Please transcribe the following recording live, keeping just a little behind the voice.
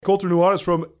Colter Nuanez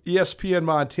from ESPN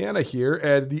Montana here,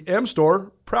 and the M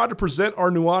Store, proud to present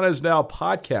our Nuanez Now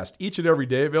podcast each and every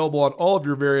day, available on all of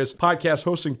your various podcast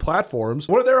hosting platforms.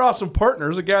 One of their awesome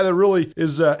partners, a guy that really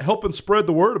is helping spread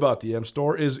the word about the M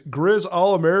Store, is Grizz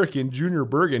All-American Junior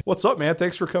Bergen. What's up, man?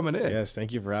 Thanks for coming in. Yes,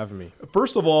 thank you for having me.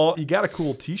 First of all, you got a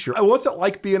cool t-shirt. What's it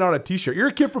like being on a t-shirt? You're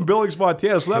a kid from Billings,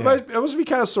 Montana, so that must be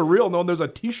kind of surreal knowing there's a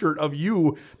t-shirt of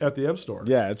you at the M Store.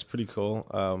 Yeah, it's pretty cool.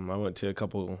 I went to a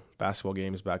couple basketball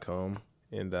games back home,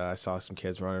 and I saw some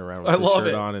kids running around with the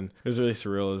shirt on, and it was really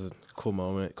surreal. It was a cool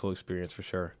moment, cool experience for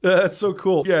sure. That's so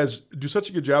cool. You guys do such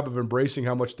a good job of embracing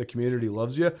how much the community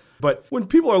loves you. But when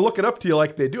people are looking up to you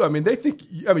like they do, they think,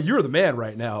 you're the man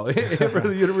right now for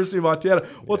the University of Montana.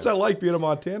 What's that like being a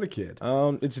Montana kid?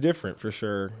 It's different for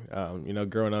sure.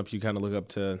 Growing up, you kind of look up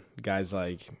to guys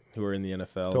like who are in the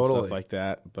NFL and stuff like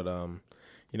that. But,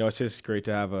 it's just great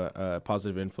to have a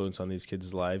positive influence on these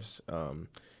kids' lives.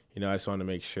 I just want to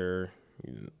make sure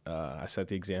I set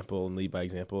the example and lead by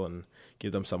example and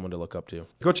give them someone to look up to.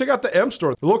 Go check out the M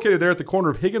Store. They're located there at the corner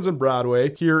of Higgins and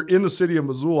Broadway here in the city of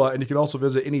Missoula, and you can also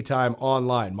visit anytime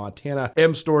online,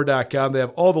 montanamstore.com. They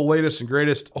have all the latest and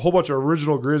greatest, a whole bunch of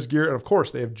original Grizz gear, and of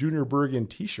course, they have Junior Bergen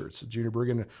t-shirts. Junior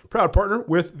Bergen, proud partner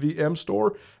with the M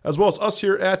Store, as well as us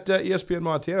here at ESPN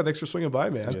Montana. Thanks for swinging by,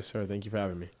 man. Yes, sir. Thank you for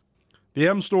having me. The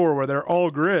M Store, where they're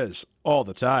all Grizz all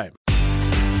the time.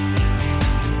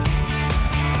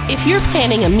 If you're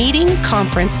planning a meeting,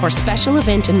 conference, or special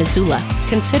event in Missoula,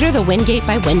 consider the Wingate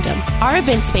by Wyndham. Our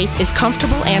event space is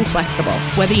comfortable and flexible.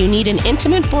 Whether you need an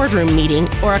intimate boardroom meeting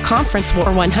or a conference for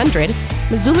 100,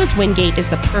 Missoula's Wingate is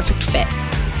the perfect fit.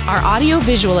 Our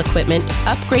audio-visual equipment,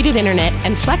 upgraded internet,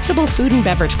 and flexible food and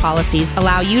beverage policies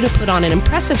allow you to put on an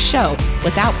impressive show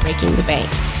without breaking the bank.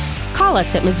 Call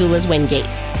us at Missoula's Wingate,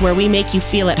 where we make you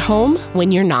feel at home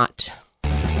when you're not.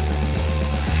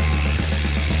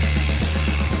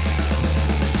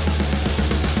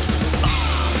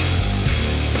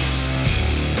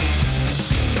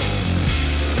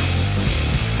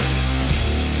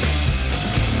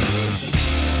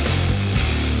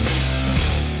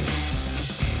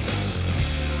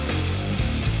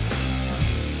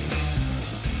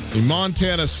 The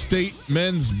Montana State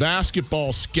men's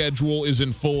basketball schedule is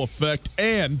in full effect,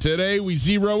 and today we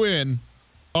zero in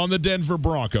on the Denver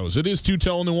Broncos. It is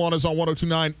Tutel Nuanez on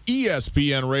 102.9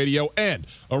 ESPN Radio and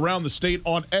around the state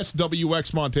on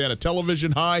SWX Montana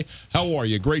Television. Hi, how are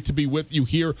you? Great to be with you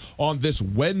here on this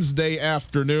Wednesday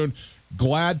afternoon.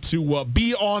 Glad to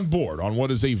be on board on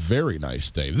what is a very nice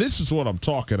day. This is what I'm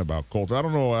talking about, Colter. I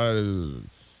don't know.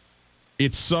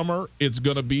 It's summer. It's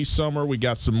going to be summer. We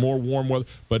got some more warm weather,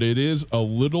 but it is a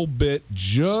little bit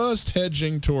just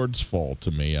hedging towards fall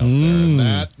to me out there, and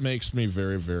that makes me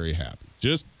very, very happy.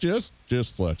 Just to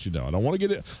let you know. I don't want to get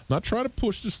it. I'm not trying to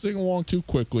push this thing along too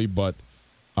quickly, but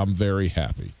I'm very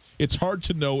happy. It's hard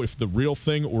to know if the real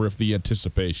thing or if the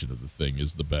anticipation of the thing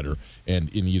is the better, and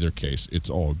in either case, it's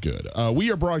all good. We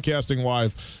are broadcasting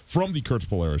live from the Kurtz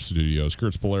Polaris studios.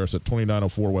 Kurtz Polaris at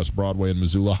 2904 West Broadway in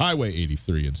Missoula, Highway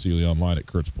 83 in Sealy, online at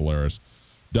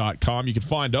kurtzpolaris.com. You can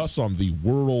find us on the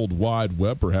World Wide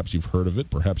Web. Perhaps you've heard of it.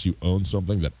 Perhaps you own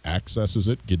something that accesses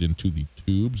it. Get into the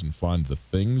tubes and find the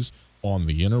things on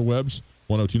the interwebs.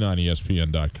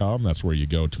 1029ESPN.com. That's where you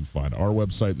go to find our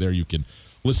website. There you can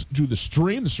listen to the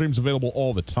stream. The stream's available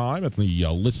all the time at the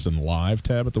Listen Live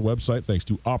tab at the website, thanks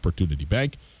to Opportunity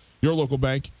Bank, your local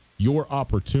bank, your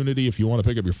opportunity. If you want to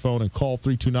pick up your phone and call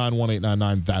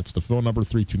 329-1899, that's the phone number,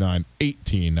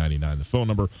 329-1899, the phone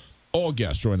number. All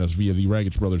guests join us via the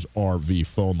Raggage Brothers RV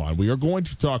phone line. We are going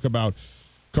to talk about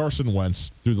Carson Wentz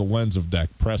through the lens of Dak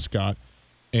Prescott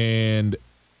and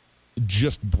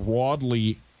just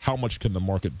broadly how much can the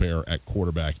market bear at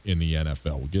quarterback in the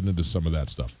NFL? We'll get into some of that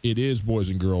stuff. It is, boys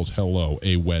and girls, hello,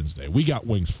 a Wednesday. We got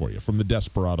wings for you from the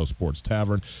Desperado Sports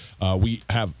Tavern. We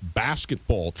have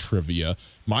basketball trivia.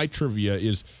 My trivia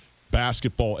is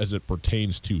basketball as it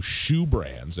pertains to shoe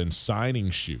brands and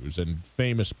signing shoes and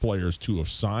famous players to have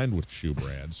signed with shoe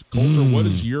brands. Colter, what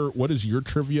is your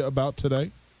trivia about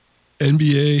today?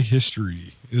 NBA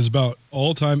history. It is about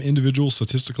all-time individual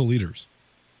statistical leaders.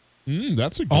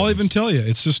 That's a good I'll even tell you,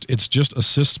 it's just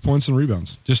assists, points, and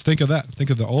rebounds. Just think of that. Think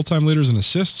of the all-time leaders in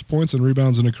assists, points, and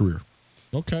rebounds in a career.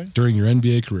 Okay. During your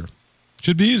NBA career.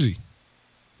 Should be easy.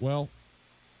 Well,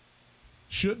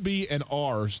 should be and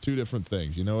are is two different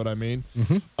things. You know what I mean?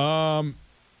 Mm-hmm.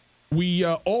 We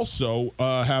also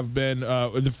have been,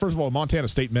 first of all, Montana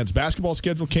State men's basketball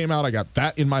schedule came out. I got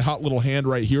that in my hot little hand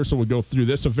right here, so we'll go through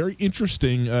this. A very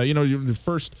interesting, the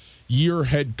first year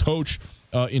head coach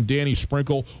in Danny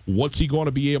Sprinkle. What's he going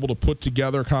to be able to put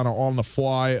together kind of on the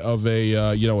fly of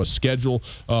a schedule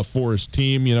for his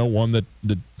team, one that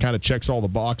kind of checks all the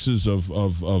boxes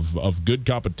of good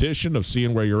competition, of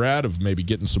seeing where you're at, of maybe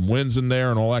getting some wins in there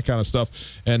and all that kind of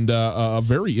stuff. And a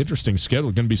very interesting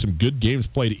schedule. Going to be some good games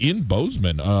played in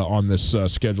Bozeman on this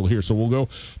schedule here. So we'll go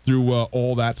through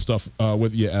all that stuff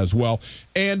with you as well.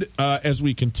 And as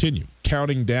we continue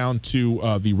counting down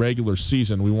to the regular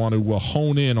season, we want to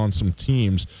hone in on some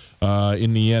teams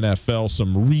in the NFL,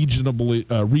 some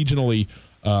regionally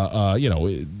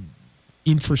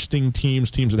interesting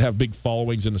teams that have big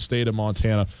followings in the state of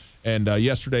Montana. And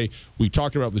yesterday we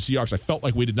talked about the Seahawks. I felt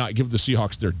like we did not give the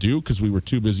Seahawks their due because we were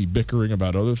too busy bickering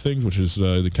about other things, which is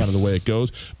kind of the way it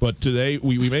goes. But today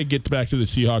we may get back to the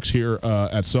Seahawks here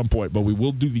at some point, but we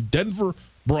will do the Denver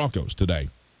Broncos today.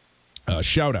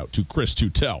 Shout out to Chris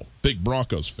Tutel, big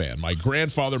Broncos fan. My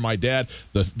grandfather, my dad,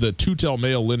 the Tutel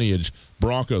male lineage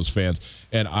Broncos fans.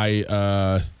 And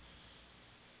I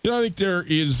think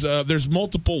there's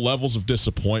multiple levels of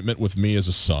disappointment with me as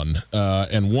a son,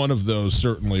 and one of those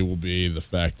certainly will be the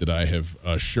fact that I have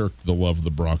shirked the love of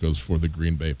the Broncos for the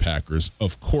Green Bay Packers.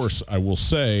 Of course, I will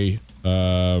say,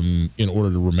 in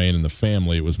order to remain in the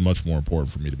family, it was much more important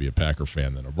for me to be a Packer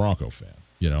fan than a Bronco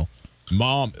fan.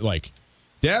 Mom,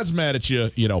 Dad's mad at you,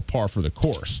 par for the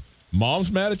course.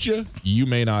 Mom's mad at you, you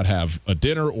may not have a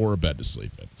dinner or a bed to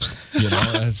sleep in.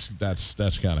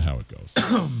 That's kind of how it goes.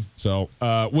 So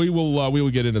we will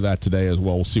get into that today as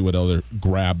well. We'll see what other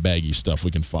grab baggy stuff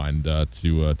we can find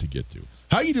to get to.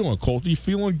 How you doing, Colt? Are you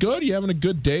feeling good? You having a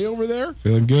good day over there?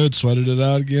 Feeling good. Sweated it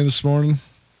out again this morning.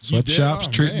 Sweatshops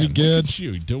treating me good. Look at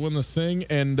you doing the thing,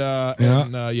 and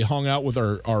you hung out with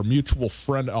our mutual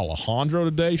friend Alejandro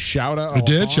today. Shout out! I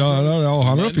did. Shout out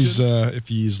Alejandro if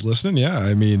he's listening. Yeah,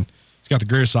 I mean, he's got the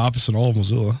greatest office in all of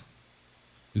Missoula.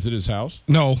 Is it his house?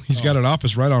 No, he's got an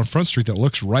office right on Front Street that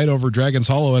looks right over Dragon's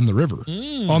Hollow and the river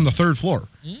on the third floor.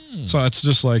 So it's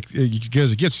just like,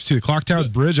 because it gets to the Clock Tower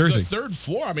Bridge, everything. The third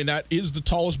floor, I mean, that is the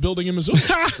tallest building in Missoula,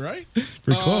 right?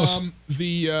 Pretty close.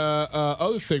 The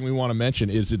other thing we want to mention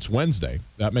is it's Wednesday.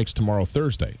 That makes tomorrow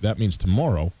Thursday. That means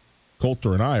tomorrow,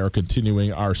 Coulter and I are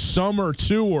continuing our summer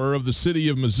tour of the city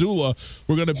of Missoula.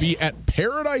 We're going to be at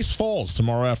Paradise Falls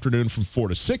tomorrow afternoon from 4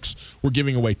 to 6. We're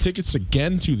giving away tickets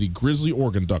again to the Grizzly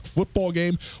Oregon Duck football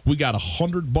game. We got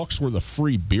 $100 worth of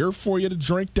free beer for you to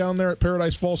drink down there at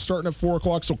Paradise Falls starting at 4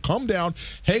 o'clock. So come down,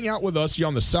 hang out with us. You're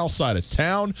on the south side of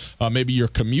town. Maybe your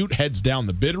commute heads down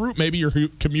the Bitterroot. Maybe your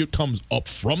commute comes up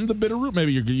from the Bitterroot.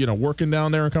 Maybe you're working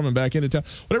down there and coming back into town.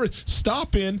 Whatever.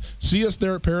 Stop in. See us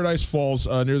there at Paradise Falls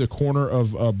near the corner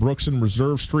of Brooks and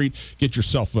Reserve Street. Get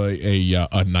yourself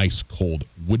a nice cold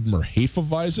Widmer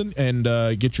Hefeweizen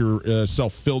and get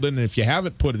yourself filled in. And if you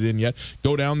haven't put it in yet,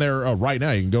 go down there right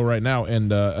now. You can go right now and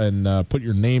put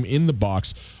your name in the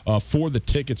box for the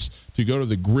tickets to go to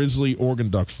the Grizzly Oregon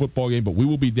Duck football game. But we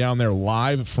will be down there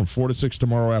live from 4 to 6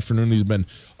 tomorrow afternoon. These have been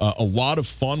a lot of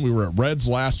fun. We were at Reds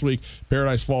last week,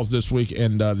 Paradise Falls this week,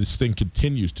 and this thing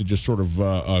continues to just sort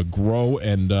of grow,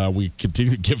 and we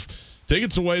continue to give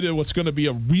tickets away to what's going to be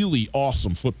a really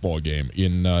awesome football game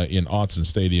in Autzen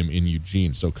Stadium in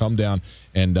Eugene. So come down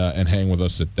and hang with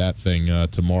us at that thing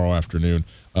tomorrow afternoon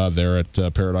there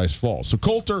at Paradise Falls. So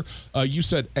Coulter, you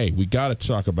said, hey, we got to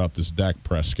talk about this Dak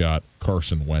Prescott,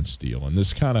 Carson Wentz deal. And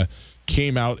this kind of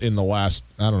came out in the last,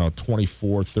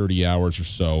 24, 30 hours or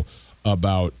so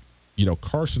about,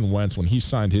 Carson Wentz, when he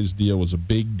signed his deal, was a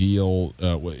big deal.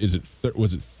 Was it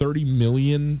 $30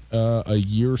 million a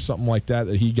year or something like that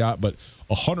he got, but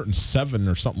 107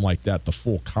 or something like that, the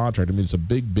full contract. I mean, it's a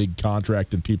big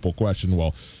contract, and people question,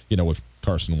 well, with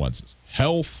Carson Wentz's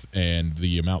health and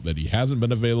the amount that he hasn't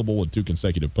been available in 2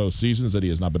 consecutive postseasons that he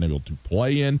has not been able to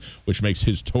play in, which makes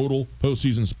his total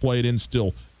postseasons played in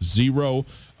still 0.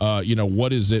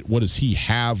 What is it? What does he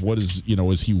have? What is,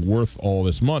 is he worth all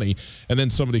this money? And then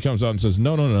somebody comes out and says,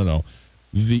 no.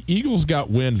 The Eagles got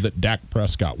wind that Dak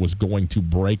Prescott was going to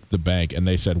break the bank, and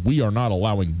they said, we are not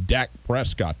allowing Dak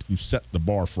Prescott to set the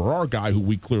bar for our guy, who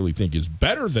we clearly think is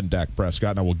better than Dak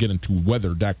Prescott. Now we'll get into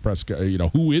whether Dak Prescott,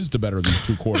 who is the better of these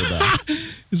two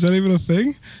quarterbacks. Is that even a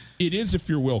thing? It is if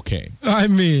you're Will Kane. I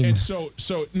mean. And so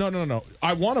no.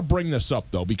 I want to bring this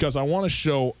up, though, because I want to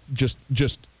show just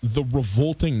the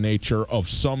revolting nature of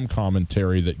some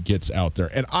commentary that gets out there.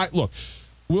 And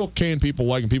Will Kane, people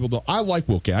like him, people don't. I like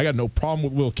Will Kane. I got no problem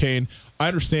with Will Kane. I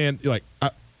understand,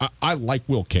 I like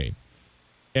Will Kane.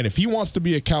 And if he wants to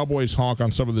be a Cowboys honk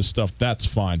on some of this stuff, that's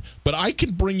fine. But I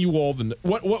can bring you all the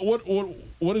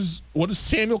what does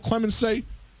Samuel Clemens say?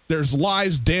 there's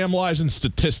lies, damn lies, and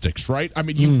statistics, right? I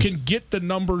mean, you can get the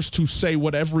numbers to say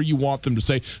whatever you want them to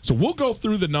say. So we'll go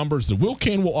through the numbers that Will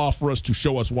Kane will offer us to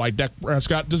show us why Dak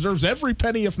Prescott deserves every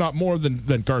penny, if not more,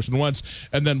 than Carson Wentz,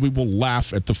 and then we will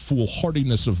laugh at the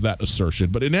foolhardiness of that assertion.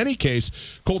 But in any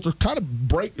case, Colter, kind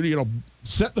of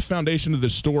set the foundation of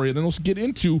this story, and then let's get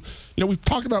into, we've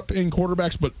talked about paying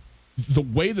quarterbacks, but the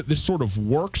way that this sort of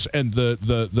works and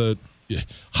the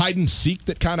hide and seek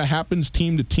that kind of happens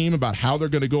team to team about how they're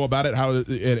going to go about it,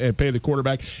 and pay the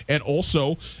quarterback, and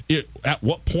also at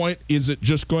what point is it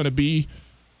just going to be,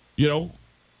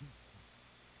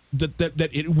 that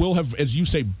it will have, as you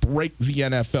say, break the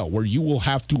NFL, where you will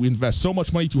have to invest so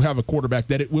much money to have a quarterback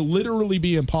that it will literally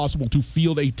be impossible to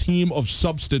field a team of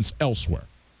substance elsewhere.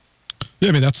 Yeah,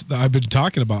 I mean, I've been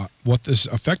talking about what this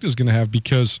effect is going to have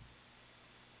because.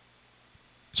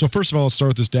 So first of all, let's start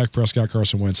with this Dak Prescott,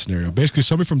 Carson Wentz scenario. Basically,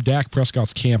 somebody from Dak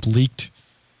Prescott's camp leaked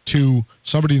to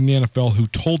somebody in the NFL who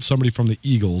told somebody from the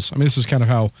Eagles. I mean, this is kind of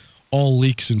how all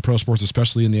leaks in pro sports,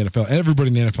 especially in the NFL, everybody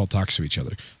in the NFL talks to each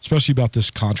other, especially about this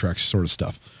contract sort of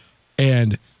stuff.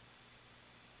 And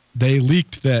they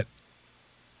leaked that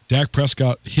Dak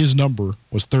Prescott, his number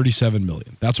was $37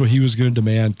 million. That's what he was going to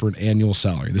demand for an annual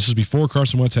salary. This is before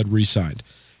Carson Wentz had re-signed.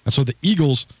 And so the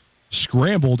Eagles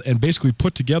scrambled and basically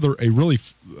put together a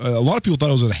lot of people thought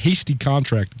it was a hasty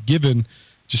contract given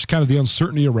just kind of the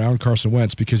uncertainty around Carson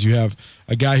Wentz, because you have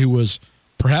a guy who was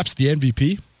perhaps the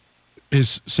MVP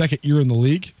his second year in the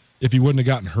league if he wouldn't have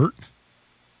gotten hurt.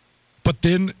 But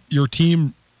then your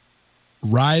team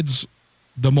rides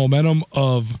the momentum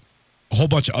of a whole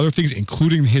bunch of other things,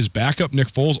 including his backup, Nick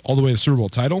Foles, all the way to the Super Bowl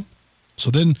title.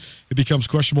 So then it becomes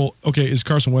questionable, okay, is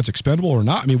Carson Wentz expendable or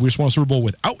not? I mean, we just won a Super Bowl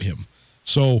without him.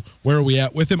 So where are we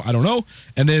at with him? I don't know.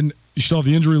 And then you still have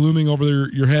the injury looming over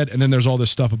your head, and then there's all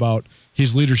this stuff about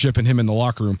his leadership and him in the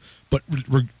locker room. But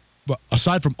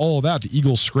aside from all of that, the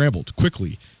Eagles scrambled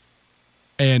quickly.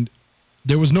 And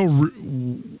there was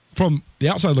from the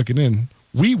outside looking in,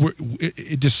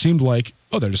 it just seemed like,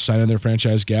 they're just signing their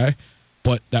franchise guy.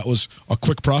 But that was a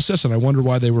quick process, and I wonder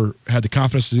why they had the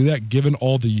confidence to do that, given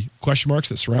all the question marks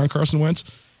that surround Carson Wentz.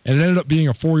 And it ended up being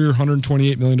a 4-year,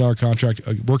 $128 million contract.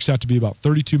 It works out to be about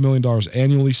 $32 million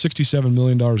annually, $67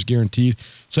 million guaranteed,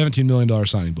 $17 million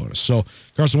signing bonus. So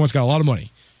Carson Wentz got a lot of money.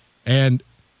 And,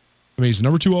 I mean, he's the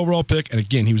number 2 overall pick. And,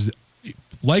 again, he was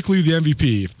likely the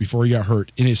MVP before he got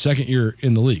hurt in his second year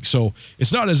in the league. So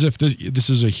it's not as if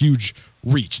this is a huge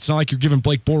reach. It's not like you're giving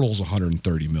Blake Bortles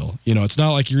 $130 million. It's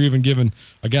not like you're even giving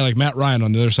a guy like Matt Ryan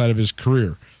on the other side of his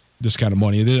career this kind of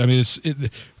money. I mean,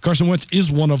 Carson Wentz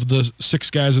is one of the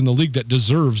 6 guys in the league that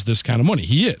deserves this kind of money.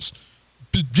 He is,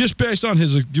 just based on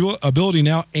his ability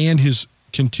now and his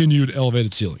continued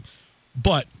elevated ceiling.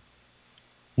 But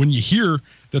when you hear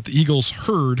that the Eagles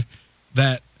heard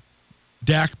that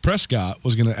Dak Prescott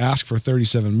was going to ask for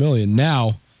 $37 million,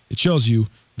 now it shows you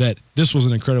that this was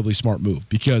an incredibly smart move,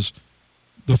 because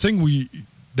the thing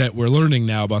that we're learning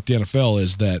now about the NFL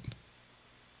is that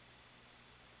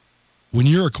when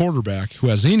you're a quarterback who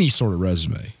has any sort of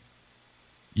resume,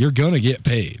 you're going to get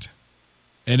paid.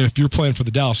 And if you're playing for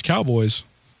the Dallas Cowboys,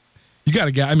 you got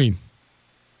a guy. I mean,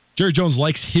 Jerry Jones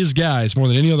likes his guys more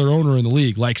than any other owner in the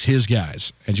league likes his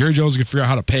guys. And Jerry Jones can figure out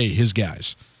how to pay his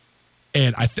guys.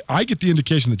 And I get the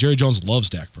indication that Jerry Jones loves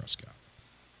Dak Prescott.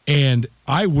 And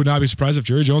I would not be surprised if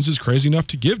Jerry Jones is crazy enough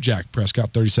to give Dak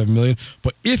Prescott $37 million.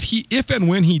 But if and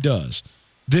when he does,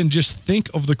 then just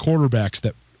think of the quarterbacks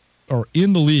that are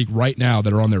in the league right now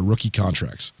that are on their rookie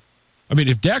contracts. I mean,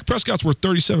 if Dak Prescott's worth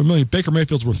 $37 million, Baker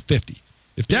Mayfield's worth $50.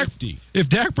 If Dak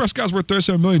Prescott's worth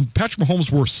 $37 million, Patrick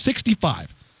Mahomes worth $65.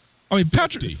 I mean,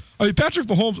 Patrick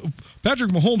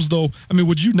Mahomes, though, I mean,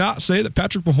 would you not say that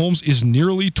Patrick Mahomes is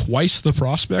nearly twice the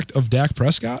prospect of Dak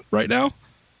Prescott right now?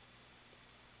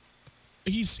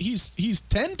 He's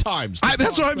 10 times.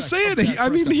 That's what I'm saying.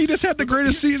 He just had the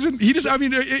greatest season.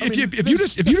 If you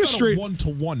just straight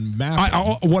 1-to-1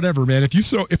 map, whatever, man. If you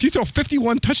throw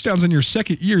 51 touchdowns in your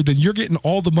second year, then you're getting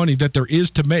all the money that there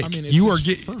is to make. I mean, it's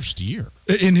his first year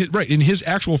in his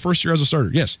actual first year as a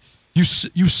starter. Yes, you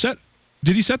set.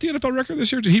 Did he set the NFL record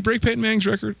this year? Did he break Peyton Manning's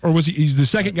record, or was he's the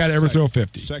second guy to ever throw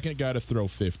 50? Second guy to throw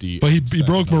 50. But he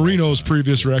broke Marino's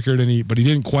previous record, but he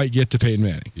didn't quite get to Peyton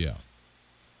Manning. Yeah.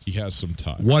 He has some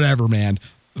time. Whatever, man.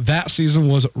 That season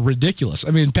was ridiculous. I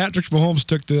mean, Patrick Mahomes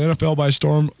took the NFL by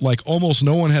storm like almost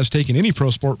no one has taken any pro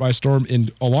sport by storm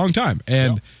in a long time.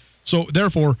 And so,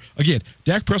 therefore, again,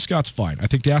 Dak Prescott's fine. I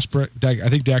think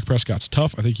Dak Prescott's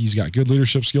tough. I think he's got good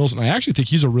leadership skills. And I actually think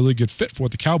he's a really good fit for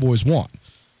what the Cowboys want.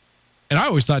 And I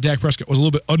always thought Dak Prescott was a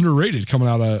little bit underrated coming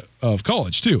out of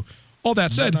college, too. All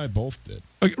that said, and I both did.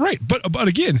 Right, but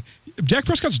again, Dak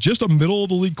Prescott's just a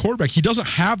middle-of-the-league quarterback. He doesn't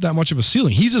have that much of a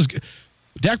ceiling.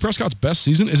 Dak Prescott's best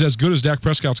season is as good as Dak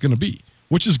Prescott's going to be,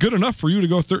 which is good enough for you to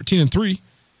go 13-3,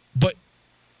 but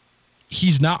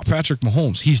he's not Patrick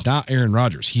Mahomes. He's not Aaron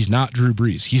Rodgers. He's not Drew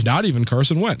Brees. He's not even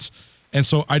Carson Wentz. And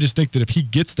so I just think that if he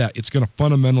gets that, it's going to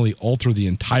fundamentally alter the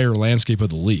entire landscape of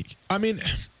the league. I mean,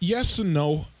 yes and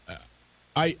no.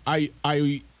 I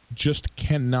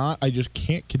just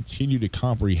can't continue to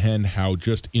comprehend how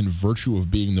just in virtue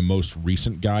of being the most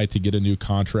recent guy to get a new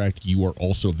contract, you are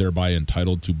also thereby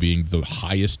entitled to being the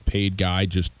highest paid guy,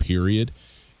 just period.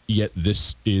 Yet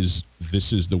this is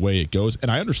the way it goes.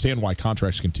 And I understand why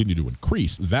contracts continue to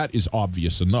increase. That is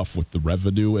obvious enough with the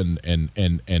revenue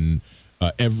and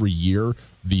every year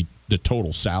the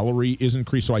total salary is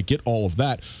increased. So I get all of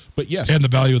that. But yes. And the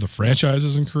value of the franchise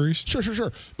is increased.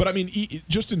 Sure. But I mean,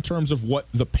 just in terms of what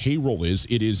the payroll is,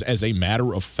 it is as a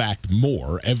matter of fact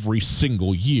more every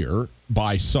single year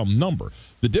by some number.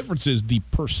 The difference is the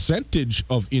percentage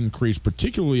of increase,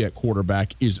 particularly at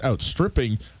quarterback, is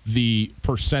outstripping the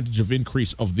percentage of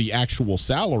increase of the actual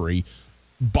salary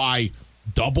by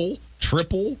double,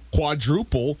 triple,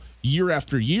 quadruple year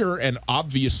after year. And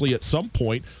obviously at some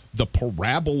point, the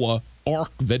parabola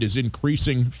arc that is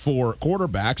increasing for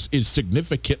quarterbacks is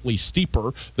significantly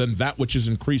steeper than that which is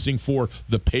increasing for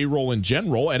the payroll in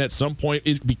general. And at some point,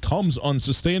 it becomes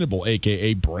unsustainable,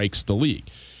 a.k.a. breaks the league.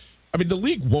 I mean, the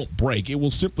league won't break. It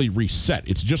will simply reset.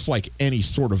 It's just like any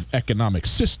sort of economic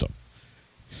system.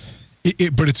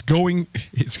 But it's going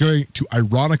to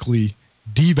ironically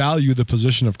devalue the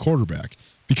position of quarterback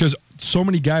because so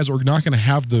many guys are not going to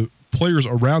have the players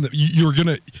around them. You're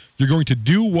going to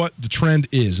do what the trend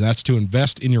is, and that's to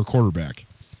invest in your quarterback.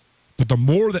 But the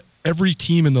more that every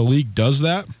team in the league does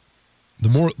that,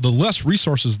 the less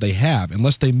resources they have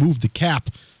unless they move the cap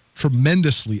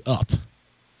tremendously up.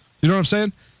 You know what I'm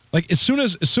saying? Like as soon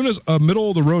as a middle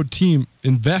of the road team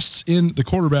invests in the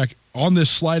quarterback on this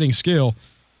sliding scale,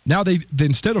 now they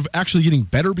instead of actually getting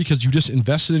better because you just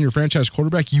invested in your franchise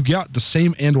quarterback, you got the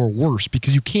same and or worse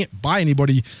because you can't buy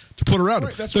anybody to put around him.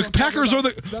 The Packers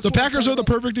are the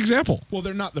perfect example. Well,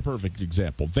 they're not the perfect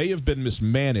example. They have been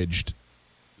mismanaged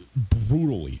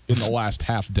brutally in the last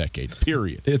half decade,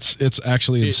 period. It's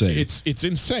actually insane. It's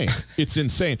insane. It's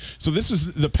insane. So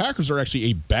the Packers are actually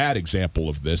a bad example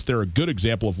of this. They're a good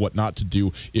example of what not to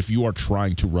do if you are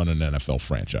trying to run an NFL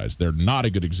franchise. They're not a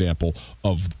good example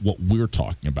of what we're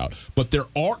talking about. But there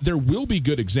will be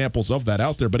good examples of that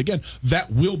out there. But again,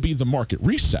 that will be the market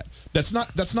reset. It's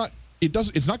not going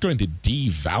to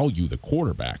devalue the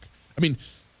quarterback. I mean,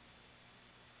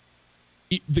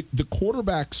 the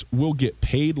quarterbacks will get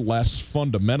paid less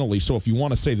fundamentally. So if you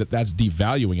want to say that that's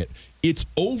devaluing it, it's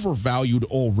overvalued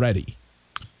already.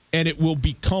 And it will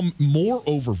become more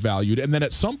overvalued. And then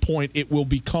at some point, it will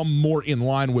become more in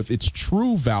line with its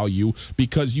true value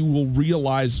because you will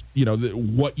realize,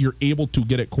 what you're able to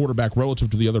get at quarterback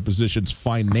relative to the other positions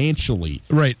financially.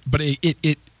 Right. But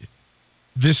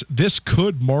this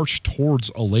could march towards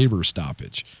a labor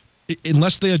stoppage.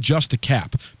 Unless they adjust the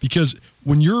cap, because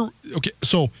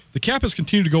so the cap has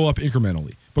continued to go up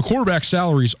incrementally, but quarterback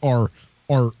salaries are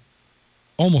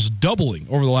almost doubling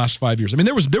over the last 5 years. I mean,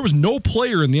 there was no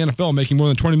player in the NFL making more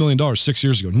than $20 million 6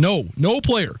 years ago. No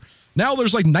player. Now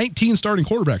there's like 19 starting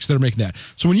quarterbacks that are making that.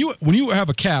 So when you have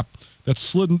a cap that's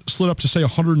slid up to say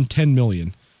 $110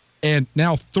 million. And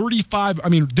now 35, I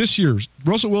mean, this year,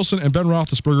 Russell Wilson and Ben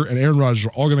Roethlisberger and Aaron Rodgers are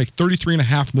all going to make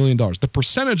 $33.5 million. The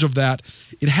percentage of that,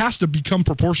 it has to become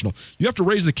proportional. You have to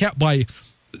raise the cap by,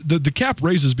 the cap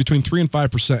raises between 3 and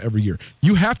 5% every year.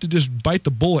 You have to just bite the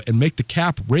bullet and make the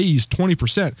cap raise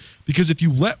 20%, because if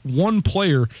you let one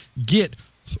player get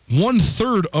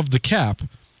 1/3 of the cap,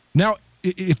 now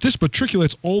if this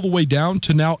matriculates all the way down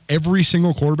to now every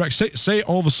single quarterback, say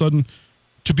all of a sudden,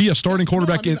 to be a starting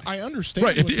quarterback, I understand.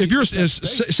 Right, if you're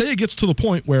say it gets to the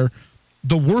point where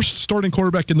the worst starting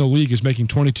quarterback in the league is making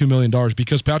 $22 million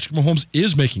because Patrick Mahomes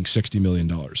is making $60 million,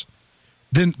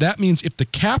 then that means if the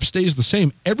cap stays the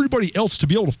same, everybody else to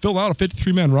be able to fill out a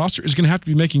 53-man roster is going to have to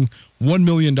be making $1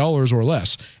 million or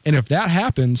less. And if that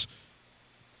happens,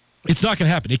 it's not going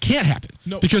to happen. It can't happen.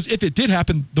 No. Because if it did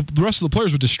happen, the rest of the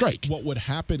players would just strike. What would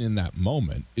happen in that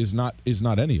moment is not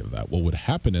any of that. What would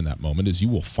happen in that moment is you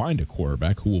will find a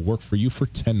quarterback who will work for you for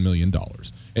 $10 million,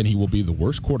 and he will be the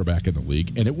worst quarterback in the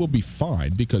league, and it will be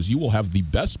fine because you will have the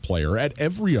best player at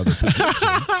every other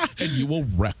position, and you will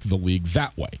wreck the league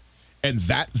that way. And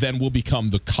that then will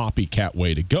become the copycat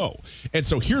way to go. And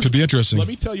so could be interesting. Let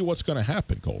me tell you what's going to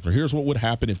happen, Colter. Here's what would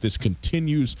happen if this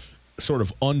continues sort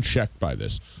of unchecked by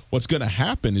this. What's going to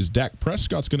happen is Dak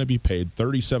Prescott's going to be paid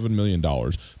 $37 million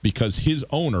because his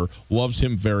owner loves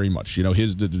him very much. You know,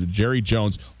 Jerry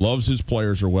Jones loves his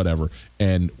players or whatever,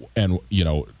 and you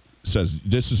know, says,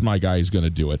 this is my guy, he's going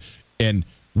to do it, and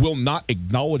will not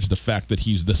acknowledge the fact that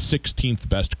he's the 16th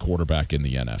best quarterback in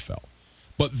the NFL.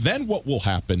 But then what will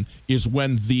happen is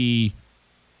when the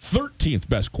 13th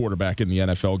best quarterback in the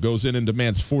NFL goes in and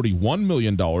demands $41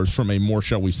 million from a more,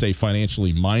 shall we say,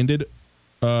 financially minded,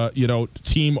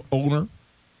 team owner,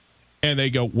 and they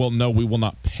go, well, no, we will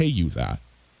not pay you that.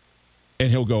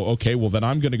 And he'll go, okay, well, then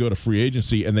I'm going to go to free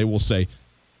agency, and they will say,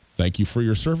 thank you for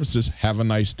your services. Have a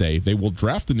nice day. They will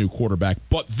draft a new quarterback,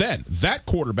 but then that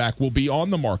quarterback will be on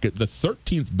the market, the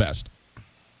 13th best,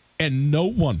 and no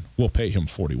one will pay him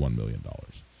 $41 million.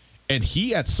 And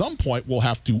he, at some point, will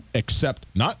have to accept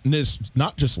not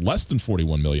just less than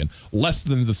 $41 million, less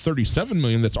than the $37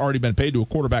 million that's already been paid to a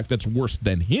quarterback that's worse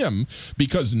than him,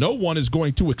 because no one is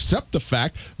going to accept the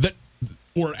fact that,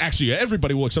 or actually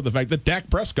everybody will accept the fact that Dak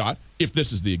Prescott, if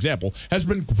this is the example, has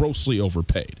been grossly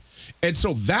overpaid. And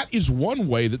so that is one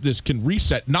way that this can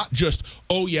reset, not just,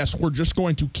 oh, yes, we're just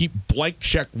going to keep blank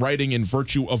check writing in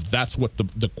virtue of that's what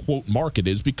the quote market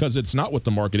is, because it's not what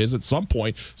the market is. At some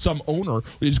point, some owner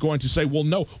is going to say, well,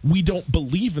 no, we don't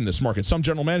believe in this market. Some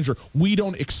general manager, we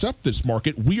don't accept this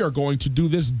market. We are going to do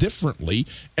this differently.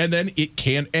 And then it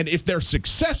can, and if they're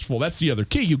successful, that's the other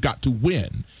key, you've got to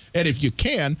win. And if you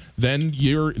can, then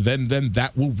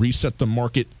that will reset the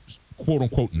market, quote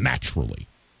unquote, naturally.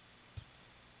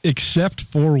 Except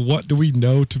for what do we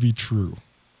know to be true?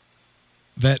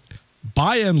 That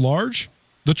by and large,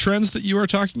 the trends that you are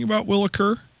talking about will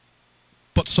occur,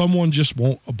 but someone just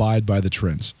won't abide by the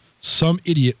trends. Some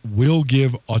idiot will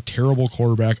give a terrible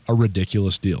quarterback a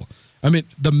ridiculous deal. I mean,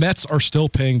 the Mets are still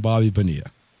paying Bobby Bonilla.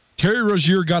 Terry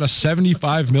Rozier got a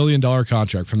 $75 million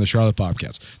contract from the Charlotte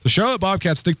Bobcats. The Charlotte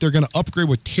Bobcats think they're going to upgrade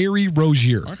with Terry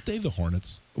Rozier. Aren't they the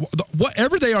Hornets?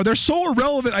 Whatever they are, they're so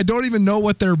irrelevant, I don't even know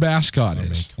what their mascot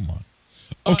is. Come on.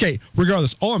 Okay,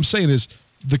 regardless, all I'm saying is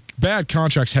the bad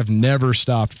contracts have never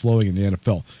stopped flowing in the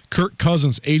NFL. Kirk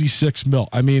Cousins, $86 million.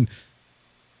 I mean,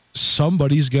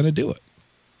 somebody's going to do it.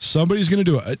 Somebody's going to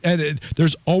do it. And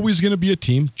there's always going to be a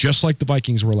team, just like the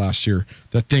Vikings were last year,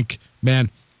 that think, man,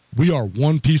 we are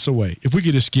one piece away. If we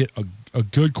could just get a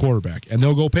good quarterback, and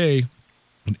they'll go pay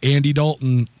an Andy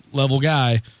Dalton level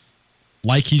guy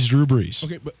like he's Drew Brees.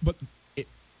 Okay, but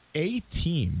a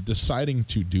team deciding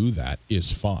to do that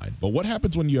is fine. But what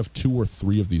happens when you have 2 or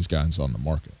 3 of these guys on the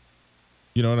market?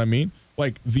 You know what I mean?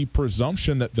 Like, the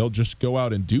presumption that they'll just go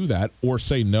out and do that or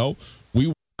say, no,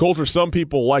 Coulter, some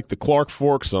people like the Clark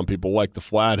Fork, some people like the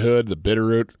Flathead, the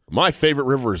Bitterroot. My favorite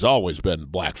river has always been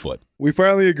Blackfoot. We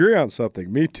finally agree on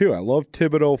something. Me too. I love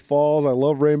Thibodeau Falls. I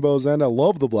love Rainbow's End. I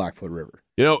love the Blackfoot River.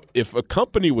 You know, if a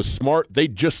company was smart,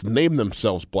 they'd just name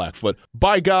themselves Blackfoot.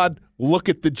 By God, look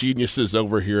at the geniuses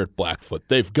over here at Blackfoot.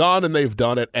 They've gone and they've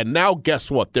done it, and now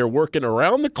guess what? They're working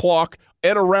around the clock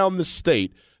and around the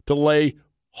state to lay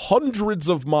hundreds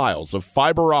of miles of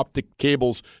fiber optic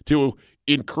cables to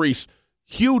increase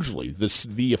hugely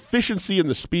the efficiency and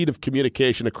the speed of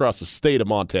communication across the state of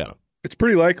Montana. It's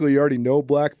pretty likely you already know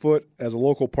Blackfoot as a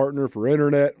local partner for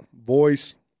internet,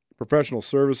 voice, professional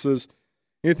services,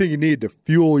 anything you need to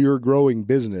fuel your growing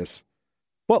business.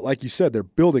 But like you said, they're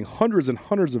building hundreds and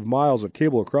hundreds of miles of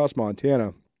cable across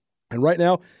Montana. And right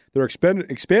now, they're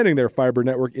expanding their fiber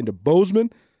network into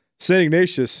Bozeman, St.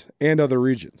 Ignatius, and other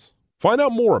regions. Find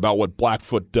out more about what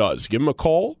Blackfoot does. Give them a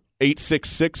call.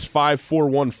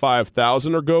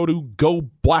 866-541-5000 or go to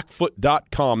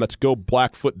goblackfoot.com. That's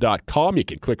goblackfoot.com. You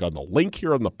can click on the link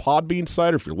here on the Podbean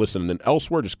site, or if you're listening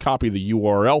elsewhere, just copy the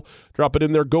URL, drop it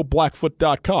in there,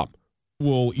 goblackfoot.com.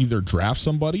 We'll either draft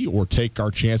somebody or take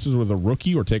our chances with a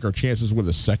rookie or take our chances with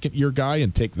a second-year guy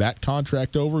and take that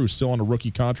contract over who's still on a rookie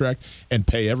contract and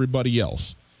pay everybody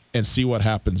else and see what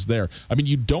happens there. I mean,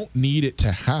 you don't need it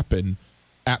to happen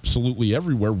absolutely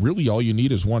everywhere. Really, all you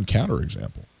need is one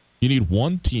counterexample. You need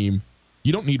one team.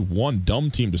 You don't need one dumb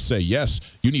team to say yes.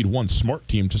 You need one smart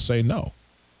team to say no.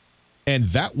 And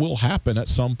that will happen at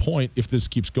some point if this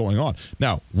keeps going on.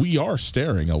 Now, we are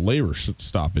staring a labor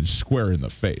stoppage square in the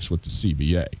face with the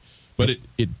CBA. But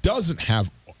it doesn't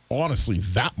have, honestly,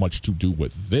 that much to do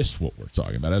with this, what we're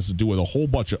talking about. It has to do with a whole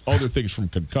bunch of other things, from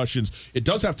concussions. It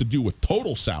does have to do with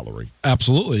total salary.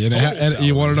 Absolutely. And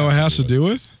you want to know what it has to do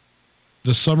with?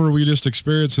 The summer we just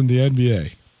experienced in the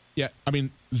NBA. Yeah, I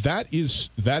mean, that is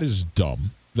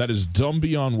dumb. That is dumb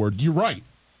beyond words. You're right,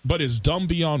 but it's dumb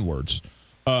beyond words.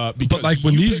 Because but like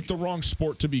when you picked the wrong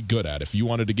sport to be good at if you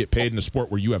wanted to get paid in a sport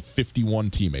where you have 51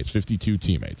 teammates, 52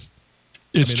 teammates.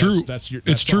 It's true.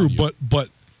 It's true, but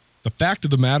The fact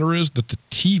of the matter is that the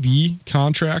TV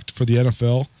contract for the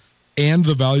NFL and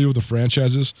the value of the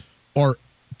franchises are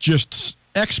just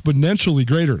exponentially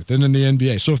greater than in the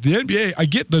NBA. So if the NBA, I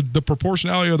get the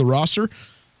proportionality of the roster.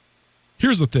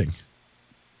 Here's the thing.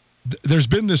 There's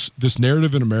been this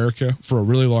narrative in America for a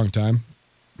really long time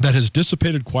that has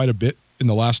dissipated quite a bit in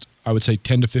the last, I would say,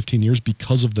 10 to 15 years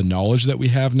because of the knowledge that we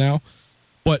have now.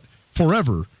 But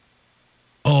forever,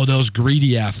 those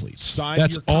greedy athletes.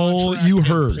 That's all you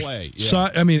heard.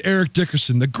 Yeah. Eric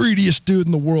Dickerson, the greediest dude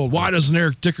in the world. Why doesn't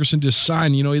Eric Dickerson just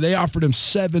sign? They offered him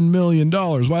 $7 million.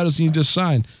 Why doesn't he just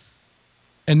sign?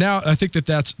 And now I think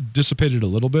that's dissipated a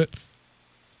little bit.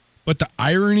 But the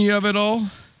irony of it all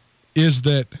is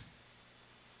that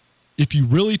if you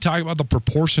really talk about the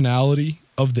proportionality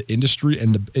of the industry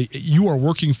and you are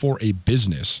working for a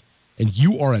business and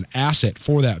you are an asset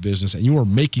for that business and you are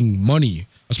making money,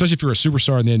 especially if you're a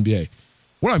superstar in the NBA.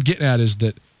 What I'm getting at is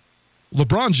that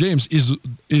LeBron James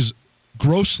is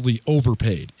grossly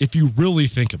overpaid if you really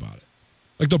think about it.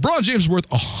 Like, LeBron James is worth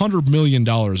 $100 million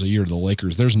a year to the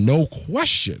Lakers. There's no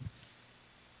question.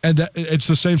 And it's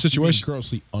the same situation. He's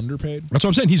grossly underpaid? That's what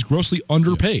I'm saying. He's grossly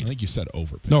underpaid. Yeah, I think you said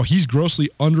overpaid. No, he's grossly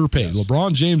underpaid. Yes.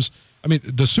 LeBron James,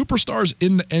 the superstars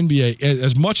in the NBA,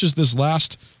 as much as this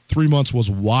last 3 months was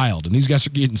wild, and these guys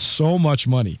are getting so much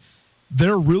money,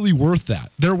 they're really worth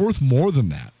that. They're worth more than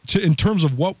that in terms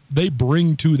of what they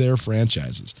bring to their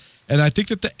franchises. And I think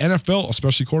that the NFL,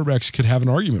 especially quarterbacks, could have an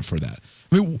argument for that.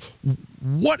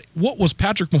 What was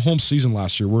Patrick Mahomes' season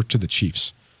last year worth to the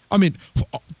Chiefs?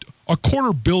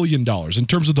 $250 million in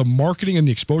terms of the marketing and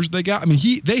the exposure they got.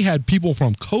 They had people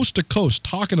from coast to coast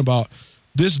talking about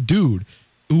this dude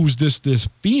who's this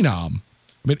phenom.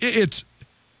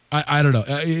 I don't know.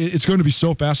 It's going to be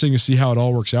so fascinating to see how it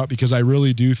all works out, because I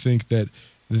really do think that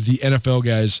the NFL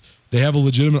guys, they have a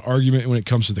legitimate argument when it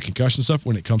comes to the concussion stuff,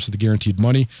 when it comes to the guaranteed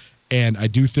money. And I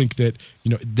do think that,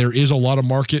 there is a lot of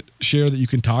market share that you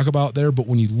can talk about there. But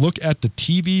when you look at the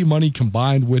TV money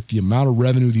combined with the amount of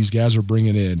revenue these guys are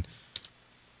bringing in,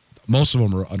 most of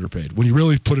them are underpaid when you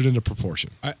really put it into proportion.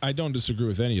 I don't disagree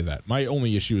with any of that. My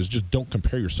only issue is just don't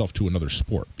compare yourself to another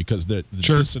sport, because the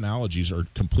disanalogies are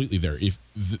completely there. If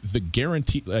the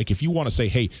guarantee, like if you want to say,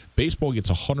 hey, baseball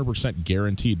gets 100%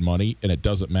 guaranteed money and it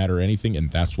doesn't matter anything, and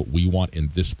that's what we want in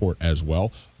this sport as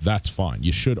well, that's fine.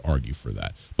 You should argue for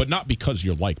that. But not because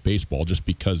you like baseball, just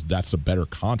because that's a better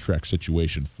contract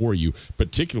situation for you,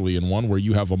 particularly in one where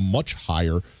you have a much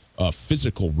higher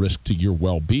physical risk to your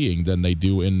well-being than they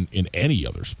do in any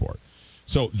other sport.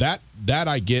 So that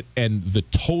I get, and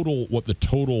what the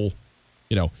total,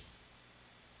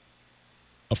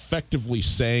 effectively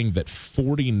saying that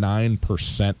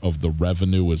 49% of the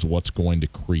revenue is what's going to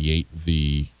create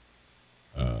the,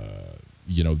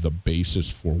 the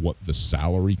basis for what the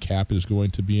salary cap is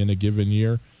going to be in a given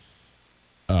year.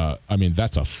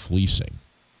 That's a fleecing.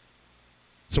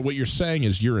 So what you're saying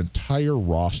is your entire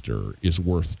roster is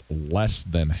worth less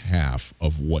than half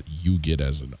of what you get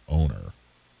as an owner,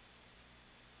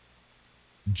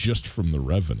 just from the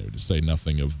revenue, to say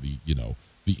nothing of the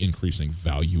increasing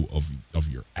value of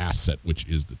your asset, which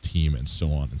is the team, and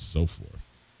so on and so forth.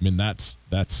 That's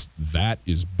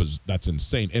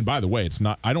insane. And by the way, it's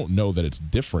not. I don't know that it's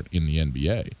different in the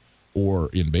NBA or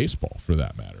in baseball, for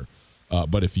that matter.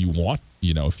 But if you want,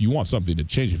 if you want something to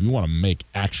change, if you want to make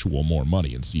actual more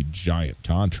money and see giant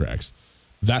contracts,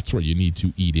 that's where you need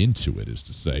to eat into it, is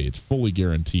to say it's fully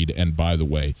guaranteed. And by the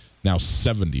way, now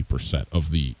 70%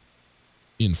 of the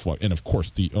influx, and of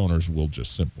course the owners will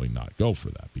just simply not go for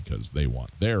that because they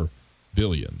want their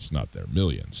billions, not their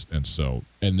millions. And so,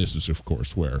 and this is of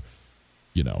course where,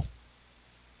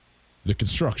 the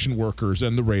construction workers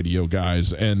and the radio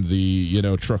guys and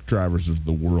the, truck drivers of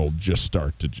the world just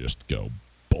start to just go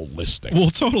ballistic. Well,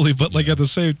 totally. But at the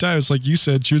same time, it's like you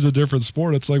said, choose a different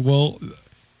sport. It's like, well,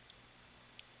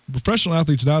 professional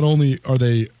athletes, not only are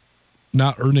they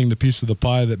not earning the piece of the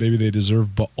pie that maybe they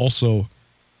deserve, but also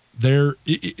they're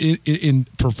in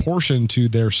proportion to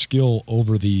their skill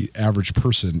over the average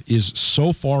person is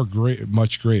so far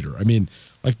much greater.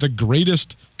 Like the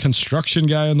greatest construction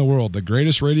guy in the world, the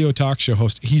greatest radio talk show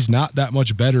host, he's not that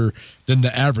much better than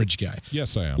the average guy.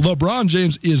 Yes, I am. LeBron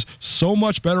James is so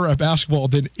much better at basketball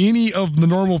than any of the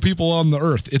normal people on the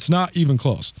earth. It's not even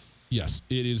close. Yes,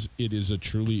 it is. It is a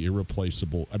truly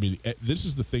irreplaceable. This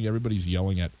is the thing. Everybody's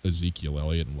yelling at Ezekiel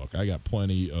Elliott, and look, I got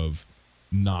plenty of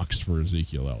knocks for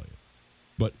Ezekiel Elliott.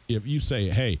 But if you say,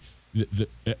 hey,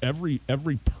 every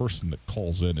person that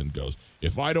calls in and goes,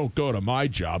 if I don't go to my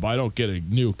job, I don't get a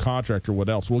new contract or what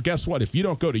else. Well, guess what? If you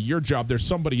don't go to your job, there's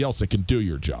somebody else that can do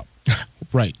your job.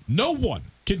 Right. No one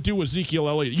can do Ezekiel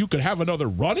Elliott. You could have another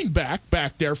running back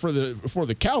there for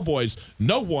the Cowboys.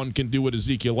 No one can do what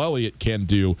Ezekiel Elliott can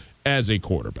do as a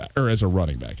quarterback or as a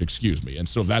running back. Excuse me. And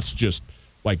so that's just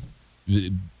like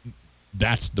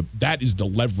that is the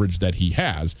leverage that he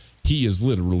has. He is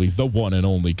literally the one and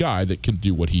only guy that can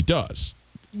do what he does.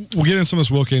 We'll get into some of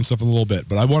this Will Cain stuff in a little bit,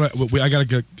 but I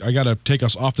gotta take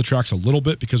us off the tracks a little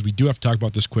bit because we do have to talk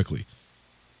about this quickly.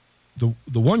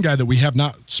 The one guy that we have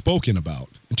not spoken about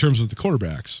in terms of the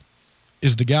quarterbacks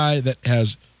is the guy that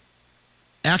has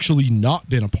actually not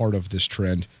been a part of this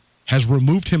trend, has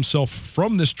removed himself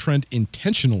from this trend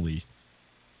intentionally,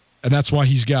 and that's why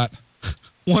he's got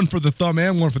one for the thumb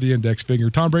and one for the index finger.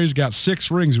 Tom Brady's got 6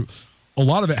 rings. A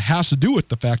lot of it has to do with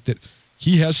the fact that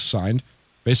he has signed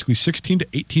basically $16 to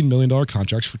 $18 million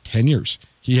contracts for 10 years.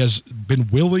 He has been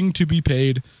willing to be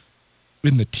paid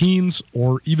in the teens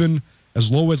or even as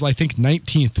low as, I think,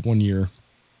 19th one year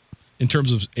in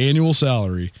terms of annual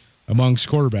salary amongst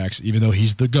quarterbacks, even though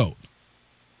he's the GOAT.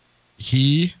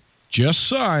 He just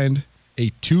signed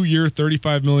a 2-year,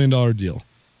 $35 million deal.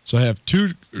 So I have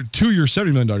two-year,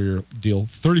 $70 million deal,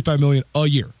 $35 million a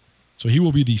year. So he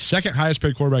will be the second highest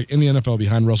paid quarterback in the NFL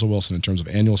behind Russell Wilson in terms of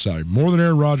annual salary. More than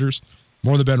Aaron Rodgers,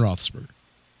 more than Ben Roethlisberger.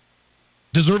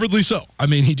 Deservedly so. I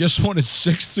mean, he just won his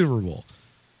 6th Super Bowl.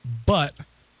 But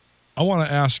I want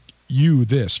to ask you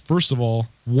this. First of all,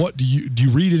 what do you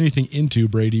read anything into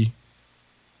Brady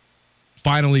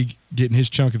finally getting his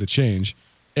chunk of the change?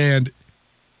 And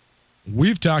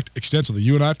we've talked extensively.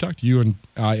 You and I have talked. You and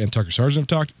I and Tucker Sargent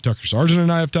have talked. Tucker Sargent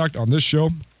and I have talked on this show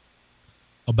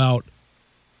about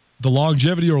the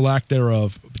longevity or lack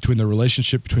thereof between the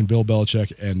relationship between Bill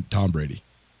Belichick and Tom Brady.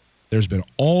 There's been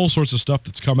all sorts of stuff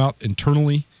that's come out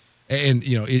internally, and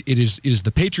it is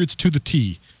the Patriots to the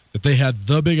T that they had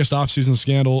the biggest offseason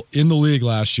scandal in the league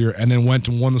last year and then went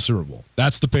and won the Super Bowl.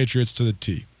 That's the Patriots to the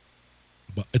T.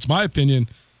 But it's my opinion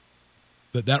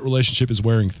that relationship is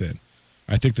wearing thin.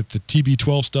 I think that the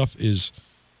TB12 stuff is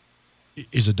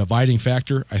a dividing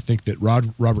factor. I think that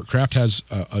Robert Kraft has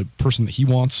a person that he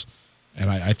wants, and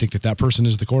I think that person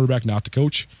is the quarterback, not the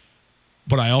coach.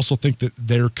 But I also think that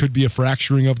there could be a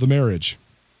fracturing of the marriage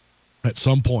at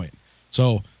some point.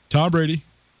 So Tom Brady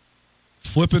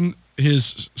flipping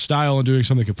his style and doing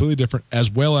something completely different, as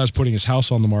well as putting his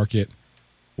house on the market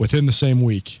within the same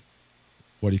week.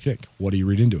 What do you think? What do you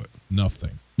read into it?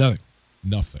 Nothing.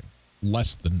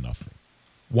 Less than nothing.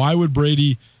 Why would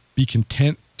Brady be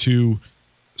content to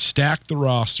stack the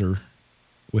roster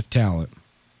with talent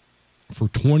for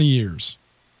 20 years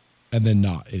and then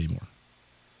not anymore?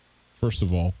 First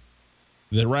of all,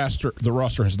 the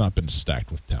roster has not been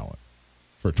stacked with talent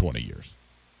for 20 years.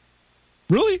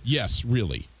 Really? Yes,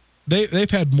 really.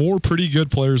 They've had more pretty good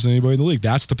players than anybody in the league.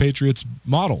 That's the Patriots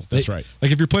model. That's right.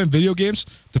 Like if you're playing video games,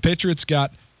 the Patriots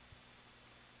got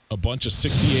a bunch of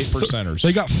 68%ers.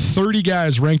 They got 30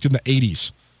 guys ranked in the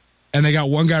 80s, and they got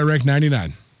one guy ranked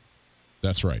 99.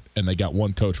 That's right. And they got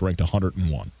one coach ranked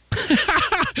 101.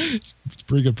 It's a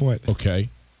pretty good point. Okay.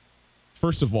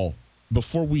 First of all,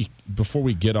 before we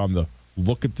get on the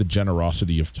look at the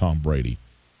generosity of Tom Brady,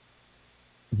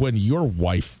 when your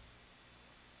wife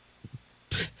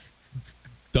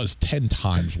does 10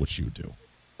 times what you do.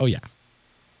 Oh, yeah.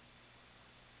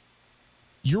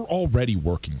 You're already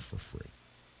working for free.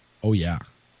 Oh, yeah.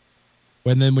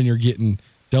 And then when you're getting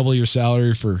double your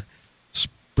salary for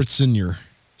spritzing your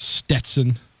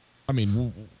Stetson. I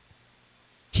mean,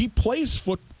 he plays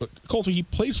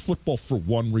football for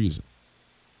one reason.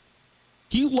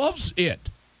 He loves it.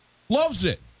 Loves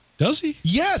it. Does he?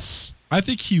 Yes. I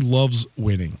think he loves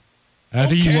winning. I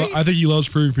think he loves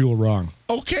proving people wrong.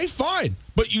 Okay, fine.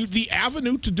 But the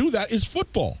avenue to do that is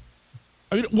football.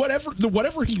 I mean,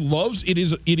 whatever he loves, it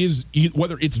is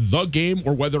whether it's the game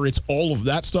or whether it's all of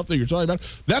that stuff that you're talking about.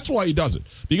 That's why he does it,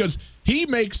 because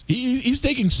he's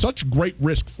taking such great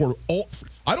risk for all.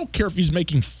 I don't care if he's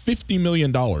making $50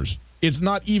 million. It's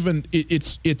not even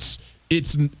it's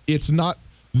not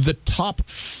the top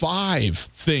 5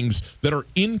 things that are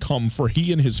income for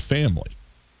he and his family.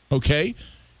 Okay,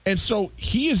 and so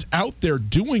he is out there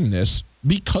doing this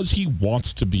because he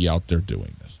wants to be out there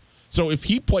doing this. So if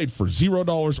he played for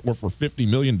 $0 or for $50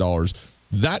 million,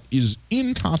 that is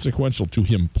inconsequential to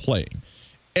him playing.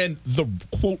 And the,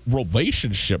 quote,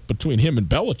 relationship between him and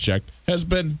Belichick has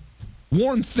been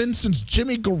worn thin since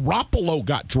Jimmy Garoppolo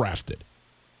got drafted,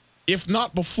 if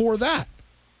not before that.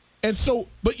 And so,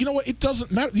 but you know what? It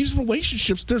doesn't matter. These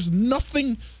relationships, there's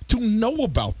nothing to know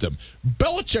about them.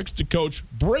 Belichick's the coach.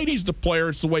 Brady's the player.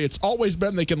 It's the way it's always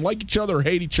been. They can like each other or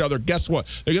hate each other. Guess what?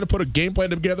 They're going to put a game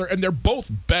plan together, and they're both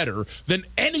better than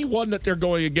anyone that they're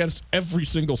going against every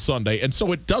single Sunday. And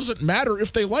so it doesn't matter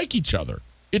if they like each other.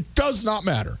 It does not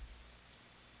matter.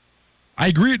 I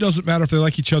agree it doesn't matter if they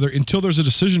like each other until there's a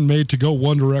decision made to go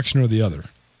one direction or the other.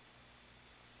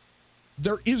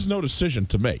 There is no decision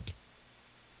to make.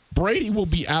 Brady will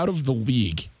be out of the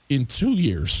league in 2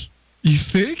 years. You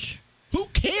think? Who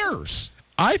cares?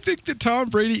 I think that Tom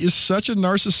Brady is such a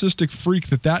narcissistic freak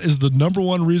that is the number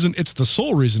one reason. It's the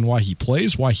sole reason why he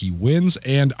plays, why he wins,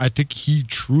 and I think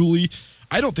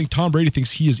I don't think Tom Brady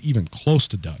thinks he is even close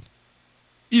to done.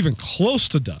 Even close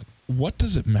to done. What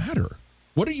does it matter?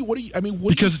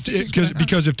 Because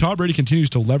if Tom Brady continues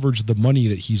to leverage the money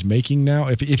that he's making now,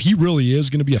 if he really is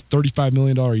going to be a $35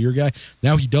 million a year guy,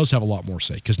 now he does have a lot more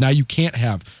say. Because now you can't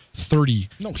have 80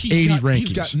 rankings.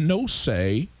 He's got no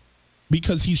say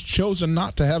because he's chosen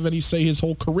not to have any say his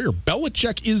whole career.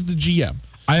 Belichick is the GM.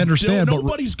 I understand,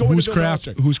 nobody's going to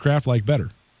Belichick. Who's Kraft like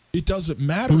better? It doesn't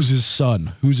matter. Who's his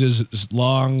son? Who's his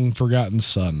long-forgotten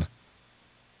son?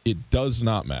 It does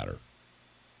not matter.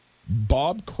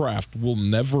 Bob Kraft will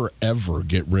never, ever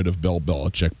get rid of Bill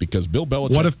Belichick because Bill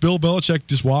Belichick... What if Bill Belichick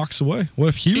just walks away? What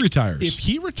if he retires? If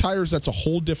he retires, that's a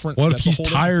whole different... What if he's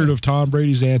tired of Tom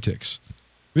Brady's antics?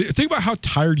 Think about how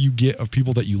tired you get of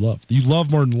people that you love. You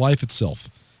love more than life itself,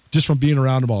 just from being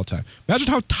around him all the time. Imagine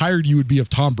how tired you would be of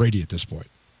Tom Brady at this point.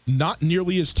 Not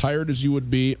nearly as tired as you would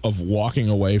be of walking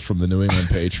away from the New England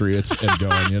Patriots and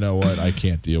going, you know what, I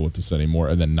can't deal with this anymore,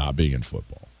 and then not being in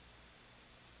football.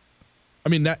 I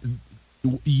mean, there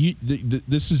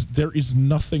is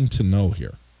nothing to know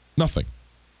here. Nothing.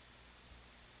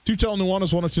 Tutel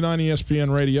Nuanez, 102.9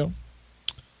 ESPN Radio.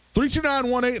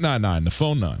 329-1899, the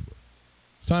phone number.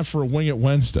 It's time for a Wing It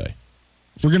Wednesday.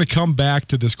 We're going to come back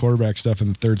to this quarterback stuff in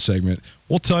the third segment.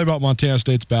 We'll tell you about Montana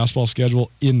State's basketball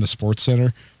schedule in the Sports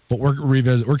Center, but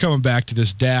we're coming back to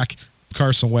this Dak,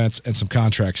 Carson Wentz, and some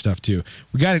contract stuff too.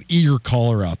 We got an eager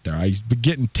caller out there. He's been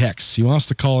getting texts. He wants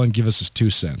to call in and give us his 2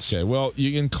 cents. Okay, well,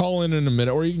 you can call in a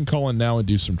minute, or you can call in now and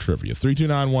do some trivia.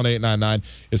 329-1899.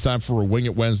 It's time for a Wing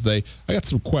It Wednesday. I got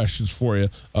some questions for you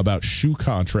about shoe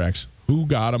contracts. Who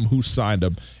got them, who signed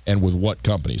them, and with what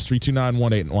companies.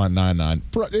 329-1899.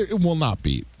 It will not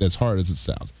be as hard as it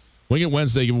sounds. Wing It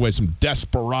Wednesday, give away some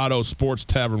Desperado Sports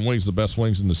Tavern wings, the best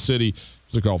wings in the city.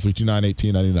 So call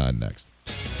 329-1899 next.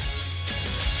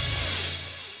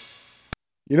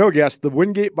 You know, guest, the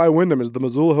Wingate by Wyndham is the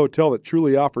Missoula hotel that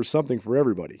truly offers something for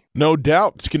everybody. No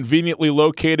doubt. It's conveniently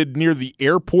located near the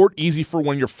airport, easy for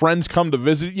when your friends come to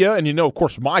visit you, and of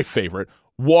course, my favorite,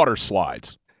 water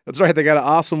slides. That's right. They got an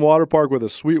awesome water park with a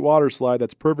sweet water slide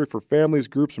that's perfect for families,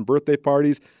 groups, and birthday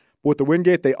parties. But with the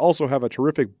Wingate, they also have a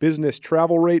terrific business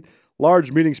travel rate,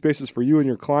 large meeting spaces for you and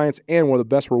your clients, and one of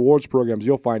the best rewards programs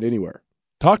you'll find anywhere.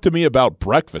 Talk to me about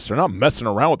breakfast. They're not messing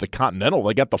around with the Continental.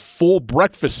 They got the full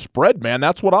breakfast spread, man.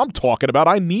 That's what I'm talking about.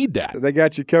 I need that. They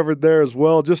got you covered there as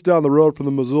well. Just down the road from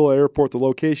the Missoula Airport, the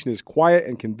location is quiet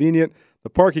and convenient. The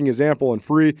parking is ample and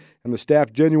free, and the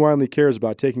staff genuinely cares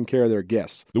about taking care of their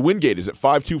guests. The Wingate is at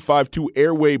 5252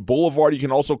 Airway Boulevard. You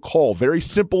can also call. Very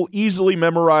simple, easily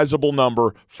memorizable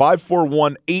number,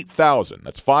 541-8000.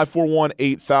 That's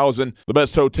 541-8000. The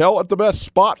best hotel at the best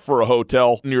spot for a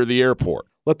hotel near the airport.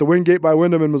 Let the Wingate by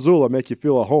Wyndham in Missoula make you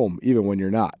feel at home, even when you're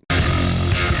not.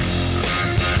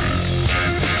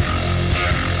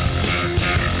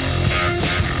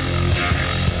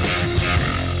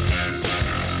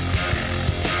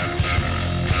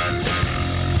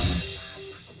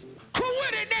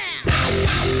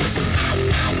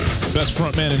 Best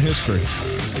front man in history.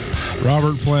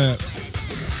 Robert Plant.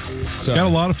 So, got a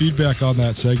lot of feedback on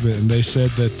that segment, and they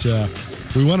said that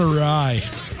we went awry.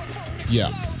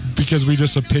 Yeah. Because we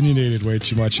just opinionated way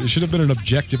too much. It should have been an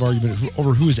objective argument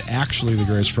over who is actually the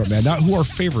greatest front man, not who our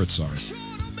favorites are.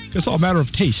 It's all a matter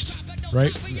of taste,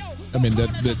 right? I mean,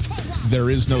 that there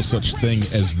is no such thing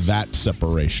as that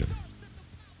separation.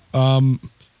 I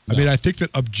mean, I think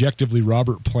that objectively,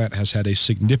 Robert Plant has had a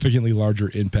significantly larger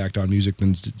impact on music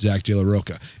than Zach De La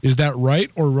Rocca. Is that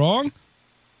right or wrong?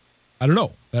 I don't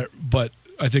know, but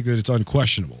I think that it's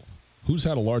unquestionable. Who's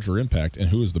had a larger impact and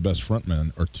who is the best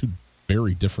frontman are two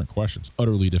very different questions.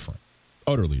 Utterly different.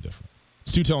 Utterly different.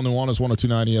 It's Tutel Nuanez,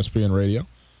 102.9 ESPN Radio.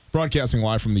 Broadcasting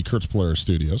live from the Kurtz Polaris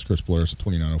studios. Kurtz Polaris at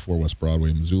 2904 West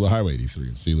Broadway, Missoula, Highway 83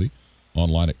 in Sealy.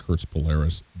 Online at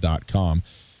kurtzpolaris.com.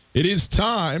 It is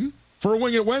time for a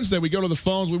Wing It Wednesday. We go to the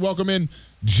phones. We welcome in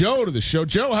Joe to the show.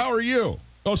 Joe, how are you?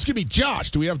 Oh, excuse me, Josh.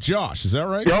 Do we have Josh? Is that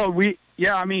right? Yo,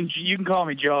 Yeah, I mean, you can call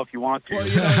me Joe if you want to. Well,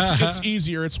 it's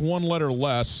easier. It's one letter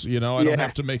less. I don't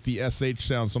have to make the SH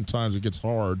sound. Sometimes it gets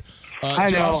hard. I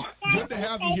know. Josh, good to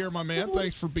have you here, my man.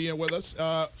 Thanks for being with us.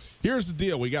 Here's the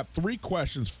deal. We got 3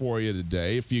 questions for you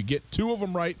today. If you get 2 of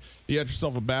them right, you got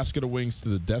yourself a basket of wings to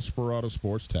the Desperado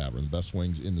Sports Tavern, the best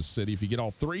wings in the city. If you get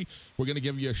all 3, we're going to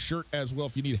give you a shirt as well.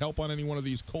 If you need help on any one of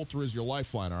these, Coulter is your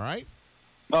lifeline, all right?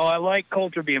 Oh, I like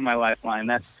Coulter being my lifeline.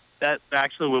 That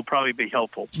actually will probably be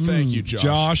helpful. Thank you, Josh.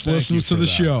 Josh listens to the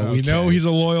show. Okay. We know he's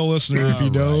a loyal listener if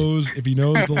he knows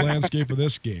the landscape of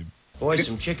this game. Boy,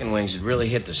 some chicken wings would really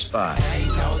hit the spot.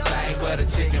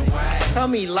 Tell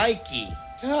me likey.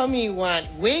 Tell me what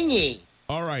wingy.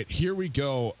 All right, here we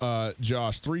go,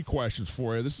 Josh. 3 questions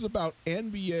for you. This is about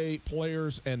NBA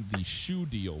players and the shoe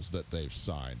deals that they've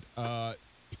signed.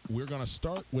 We're going to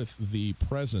start with the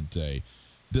present day.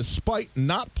 Despite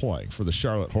not playing for the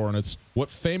Charlotte Hornets, what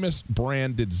famous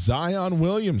brand did Zion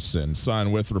Williamson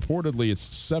sign with? Reportedly, it's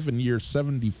 7-year,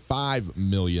 $75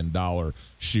 million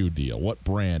shoe deal. What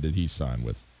brand did he sign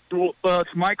with? Well,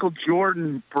 it's Michael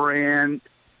Jordan brand.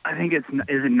 I think is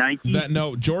it Nike?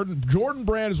 Jordan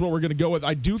brand is what we're going to go with.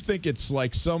 I do think it's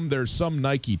like there's some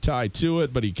Nike tie to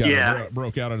it, but he kind of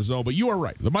broke out on his own. But you are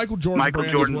right. The Michael Jordan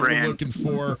brand is what we're looking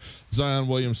for. Zion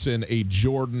Williamson, a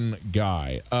Jordan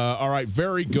guy. All right,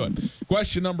 very good.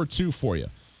 Question number 2 for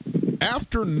you.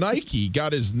 After Nike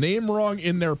got his name wrong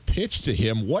in their pitch to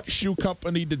him, what shoe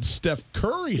company did Steph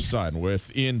Curry sign with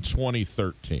in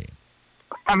 2013?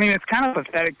 I mean, it's kind of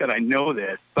pathetic that I know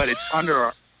this, but it's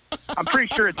I'm pretty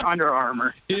sure it's Under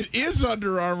Armour. It is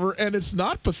Under Armour, and it's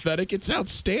not pathetic. It's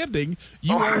outstanding.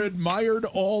 You are admired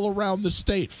all around the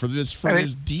state for this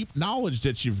deep knowledge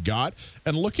that you've got.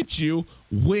 And look at you,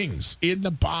 wings in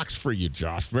the box for you,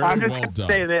 Josh. Very well done. I'm just going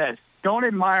to say this. Don't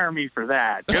admire me for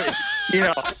that.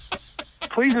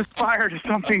 Please aspire to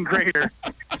something greater.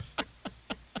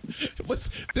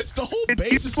 That's the whole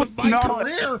basis of my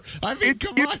career. I mean,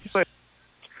 come on.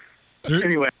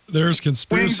 Anyway. There's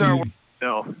conspiracy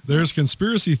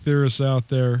theorists out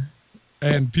there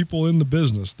and people in the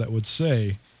business that would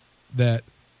say that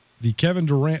the Kevin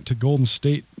Durant to Golden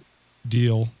State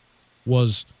deal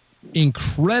was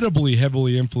incredibly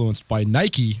heavily influenced by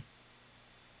Nike,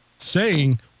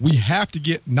 saying we have to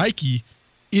get Nike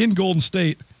in Golden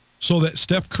State so that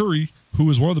Steph Curry, who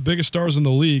is one of the biggest stars in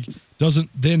the league, doesn't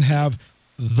then have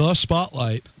the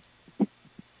spotlight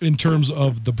in terms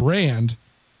of the brand.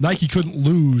 Nike couldn't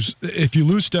lose. If you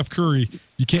lose Steph Curry,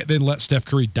 you can't then let Steph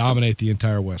Curry dominate the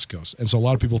entire West Coast. And so a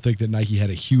lot of people think that Nike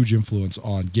had a huge influence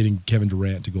on getting Kevin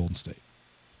Durant to Golden State.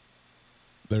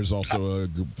 There's also a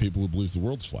group of people who believes the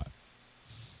world's flat.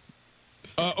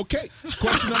 Okay,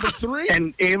 question number 3.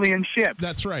 And alien ships.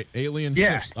 That's right, alien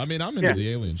ships. I mean, I'm into the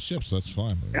alien ships. That's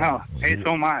fine. Oh, hey,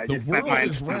 so am I. The world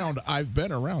is round. I've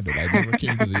been around it. I never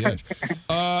came to the edge.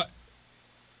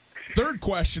 3rd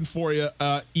question for you.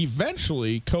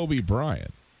 Eventually, Kobe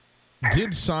Bryant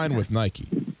did sign with Nike,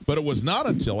 but it was not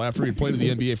until after he played in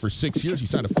the NBA for 6 years he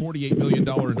signed a $48 million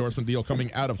endorsement deal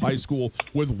coming out of high school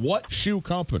with what shoe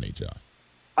company, John?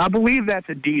 I believe that's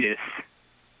Adidas.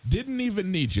 Didn't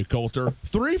even need you, Coulter.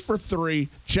 3 for 3.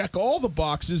 Check all the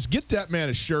boxes. Get that man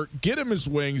a shirt. Get him his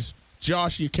wings.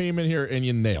 Josh, you came in here and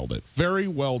you nailed it. Very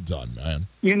well done, man.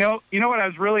 You know what I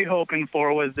was really hoping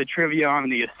for was the trivia on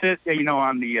the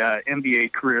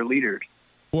NBA career leaders.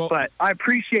 Well, but I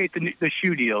appreciate the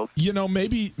shoe deals.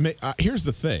 Maybe here's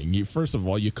the thing. First of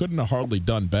all, you couldn't have hardly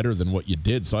done better than what you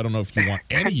did, so I don't know if you want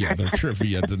any other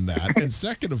trivia than that. And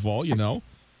second of all,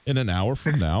 in an hour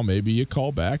from now, maybe you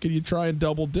call back and you try and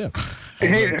double dip.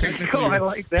 Hey, I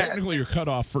like that. Technically, you're cut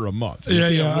off for a month.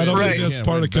 Yeah. I don't think that's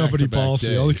part of company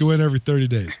policy. Only can win every 30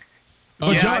 days.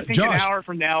 I think Josh, an hour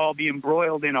from now, I'll be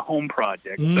embroiled in a home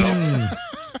project. So. I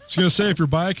was going to say, if you're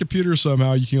buying a computer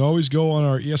somehow, you can always go on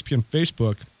our ESPN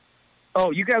Facebook.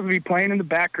 Oh, you guys will be playing in the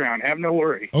background. Have no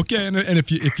worry. Okay, and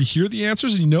if you hear the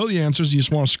answers and you know the answers, you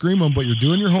just want to scream them, but you're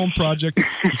doing your home project,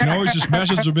 you can always just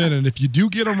message them in. And if you do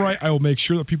get them right, I will make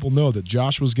sure that people know that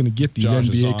Josh was going to get these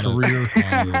NBA career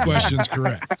questions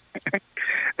correct.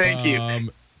 Thank you.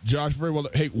 Josh, very well.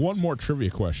 Hey, one more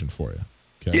trivia question for you.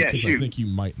 Okay, yeah, because I think you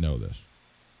might know this.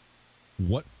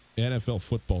 What NFL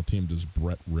football team does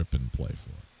Brett Rippon play for?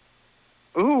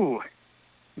 Ooh,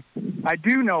 I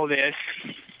do know this.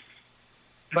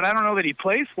 But I don't know that he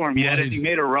plays for him yet. Has he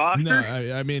made a roster?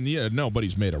 No,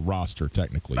 nobody's made a roster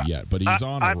technically yet, but he's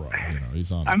on a roll.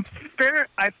 He's on.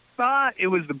 I thought it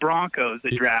was the Broncos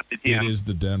that drafted him. It is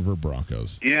the Denver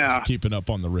Broncos. Yeah. Just keeping up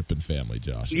on the Rippon family,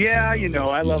 Josh. Yeah,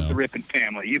 I love the Rippon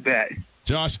family. You bet.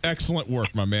 Josh, excellent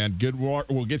work, my man. Good work.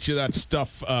 We'll get you that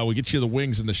stuff. We'll get you the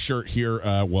wings and the shirt here,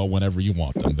 whenever you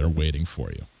want them. They're waiting for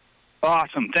you.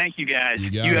 Awesome. Thank you, guys.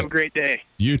 You have a great day.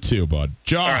 You too, bud.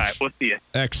 Josh. All right, we'll see you.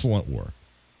 Excellent work.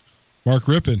 Mark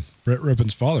Rippon, Brett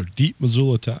Rippon's father, deep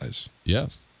Missoula ties.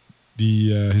 Yes.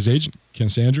 His agent, Ken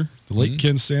Sander, the late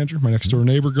Ken Sander, my next-door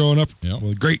neighbor growing up. Yep. One of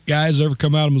the great guys that ever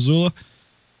come out of Missoula.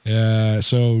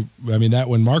 So, I mean, that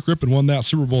when Mark Rippon won that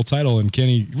Super Bowl title, and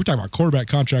Kenny, we're talking about quarterback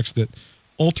contracts that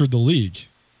altered the league.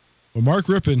 When Mark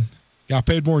Rippon got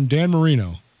paid more than Dan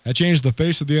Marino, that changed the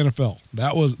face of the NFL.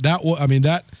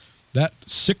 That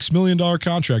 $6 million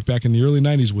contract back in the early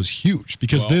 90s was huge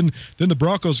because then the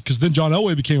Broncos, because then John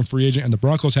Elway became a free agent and the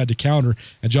Broncos had to counter,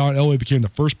 and John Elway became the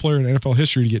first player in NFL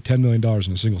history to get $10 million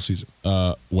in a single season.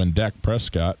 When Dak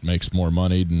Prescott makes more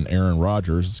money than Aaron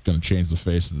Rodgers, it's going to change the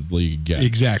face of the league again.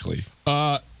 Exactly.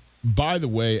 By the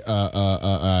way,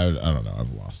 I don't know.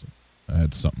 I've lost it. I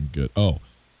had something good. Oh,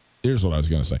 here's what I was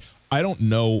going to say. I don't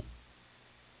know.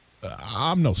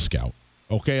 I'm no scout.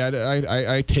 Okay,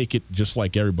 I take it just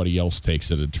like everybody else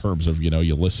takes it in terms of,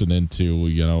 you listen into,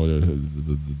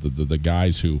 the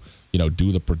guys who,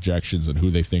 do the projections and who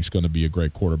they think is going to be a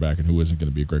great quarterback and who isn't going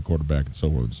to be a great quarterback and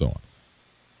so forth and so on.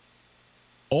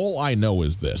 All I know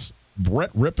is this.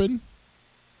 Brett Rippon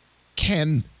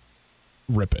can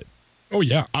rip it. Oh,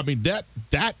 yeah. I mean, that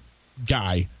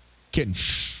guy can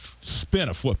spin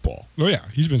a football. Oh, yeah.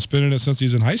 He's been spinning it since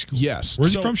he's in high school. Yes.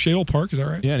 Where's he from? Shadle Park, is that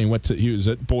right? Yeah, and he was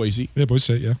at Boise. Yeah,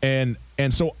 Boise State, yeah.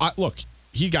 And so, look,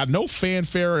 he got no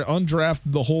fanfare, undrafted,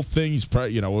 the whole thing. He's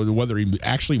probably, whether he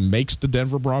actually makes the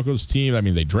Denver Broncos team. I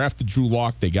mean, they drafted Drew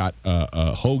Lock. They got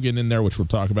Hogan in there, which we'll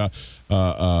talk about.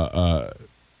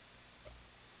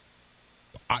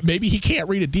 Maybe he can't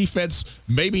read a defense.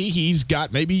 Maybe he's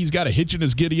got a hitch in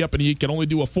his giddy up and he can only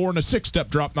do a 4 and a 6 step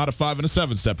drop, not a 5 and a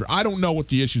 7 step drop. I don't know what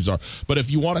the issues are. But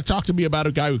if you want to talk to me about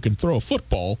a guy who can throw a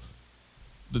football,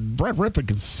 Brett Rippon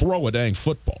can throw a dang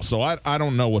football. So I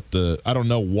don't know I don't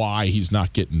know why he's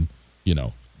not getting,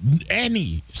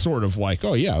 any sort of like,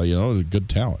 oh yeah, good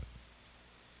talent.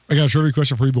 I got a trivia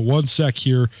question for you, but one sec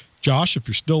here. Josh, if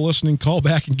you're still listening, call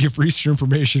back and give Reese your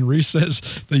information. Reese says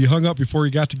that you hung up before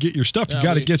you got to get your stuff. You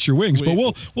got to get your wings. But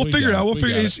we'll figure it out. We'll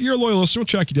figure it. You're a loyal listener. We'll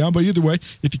track you down. But either way,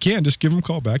 if you can, just give him a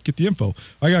call back. Get the info.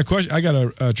 I got a question. I got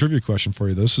a trivia question for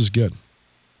you. This is good.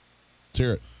 Let's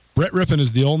hear it. Brett Rippon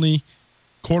is the only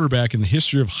quarterback in the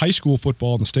history of high school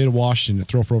football in the state of Washington to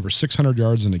throw for over 600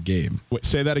 yards in a game. Wait,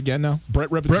 say that again now.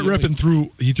 Brett Rippon threw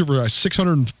for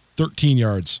 613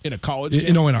 yards in a college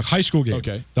game? In a high school game.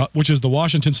 Okay. Which is the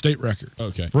Washington State record.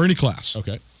 Okay. For any class.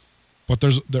 Okay. But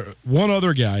one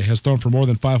other guy has thrown for more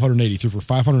than 580, threw for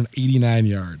 589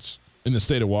 yards. In the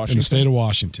state of Washington? In the state of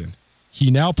Washington.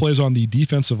 He now plays on the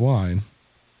defensive line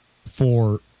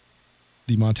for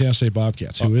the Montana State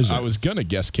Bobcats. Who is it? I was going to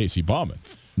guess Casey Bauman.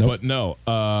 Nope. But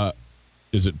no.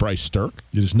 Is it Bryce Sterk?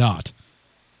 It is not.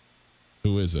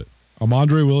 Who is it?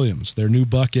 Amandre Williams, their new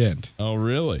buck end. Oh,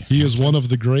 really? He is one of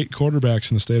the great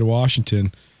quarterbacks in the state of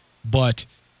Washington, but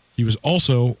he was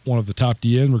also one of the top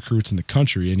DN recruits in the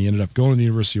country, and he ended up going to the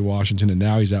University of Washington, and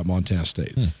now he's at Montana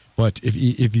State. But if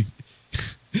he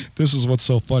this is what's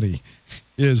so funny,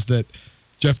 is that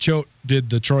Jeff Choate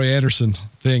did the Troy Anderson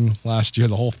thing last year,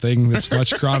 the whole thing that's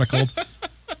much chronicled.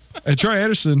 And Troy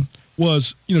Anderson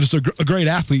was, just a great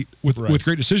athlete with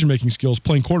great decision-making skills,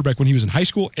 playing quarterback when he was in high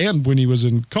school and when he was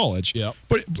in college. Yep.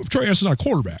 But Troy Anderson's not a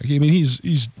quarterback. I mean, he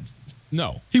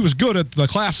was good at the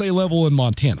Class A level in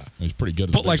Montana. He's pretty good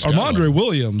at But like Amandre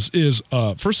Williams is,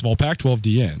 first of all, Pac-12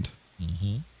 D end.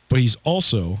 Mm-hmm. But he's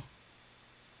also,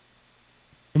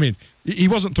 he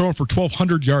wasn't throwing for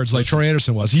 1,200 yards like Troy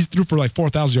Anderson was. He threw for like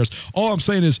 4,000 yards. All I'm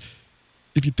saying is,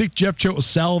 if you think Jeff Choate was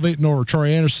salivating over Troy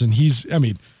Anderson,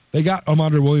 they got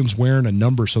Amandre Williams wearing a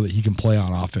number so that he can play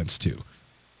on offense too.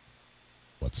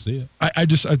 Let's see it. I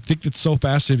think it's so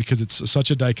fascinating because it's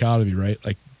such a dichotomy, right?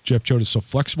 Like Jeff Choate is so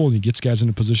flexible and he gets guys in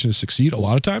a position to succeed a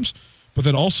lot of times, but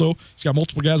then also he's got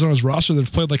multiple guys on his roster that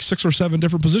have played like 6 or 7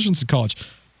 different positions in college.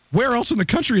 Where else in the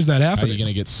country is that happening? How are you going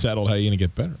to get settled? How are you going to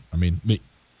get better?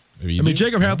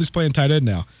 Jacob Hadley's playing tight end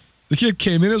now. The kid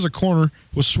came in as a corner,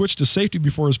 was switched to safety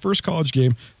before his first college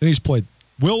game. Then he's played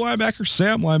Will linebacker,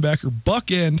 Sam linebacker,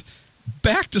 buck end,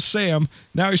 back to Sam.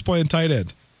 Now he's playing tight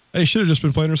end. He should have just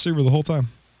been playing receiver the whole time.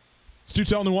 Stu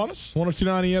Tell Nuanez,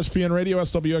 102.9 ESPN Radio,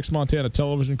 SWX Montana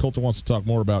Television. Colton wants to talk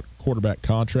more about quarterback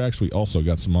contracts. We also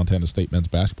got some Montana State men's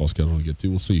basketball schedule to get to.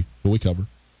 We'll see what we cover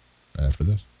after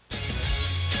this.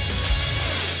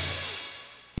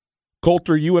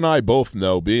 Coulter, you and I both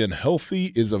know being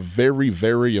healthy is a very,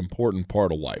 very important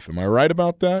part of life. Am I right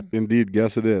about that? Indeed,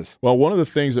 guess it is. Well, one of the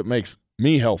things that makes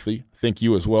me healthy, I think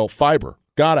you as well, fiber.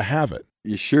 Gotta have it.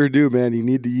 You sure do, man. You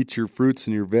need to eat your fruits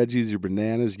and your veggies, your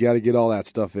bananas. You got to get all that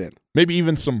stuff in. Maybe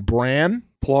even some bran.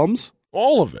 Plums.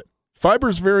 All of it. Fiber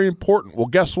is very important. Well,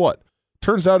 guess what?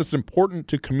 Turns out it's important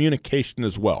to communication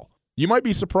as well. You might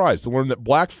be surprised to learn that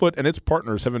Blackfoot and its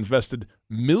partners have invested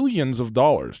millions of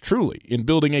dollars, truly, in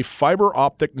building a fiber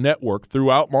optic network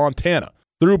throughout Montana.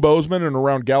 Through Bozeman and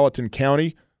around Gallatin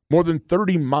County, more than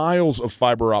 30 miles of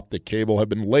fiber optic cable have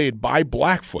been laid by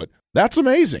Blackfoot. That's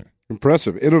amazing.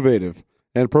 Impressive, innovative,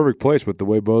 and a perfect place with the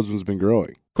way Bozeman's been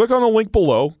growing. Click on the link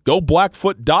below. Go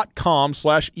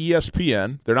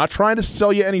blackfoot.com/ESPN. They're not trying to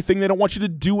sell you anything. They don't want you to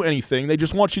do anything. They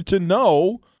just want you to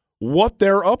know what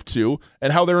they're up to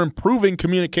and how they're improving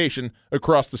communication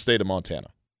across the state of Montana.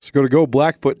 So go to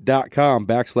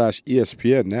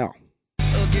goblackfoot.com/ESPN now.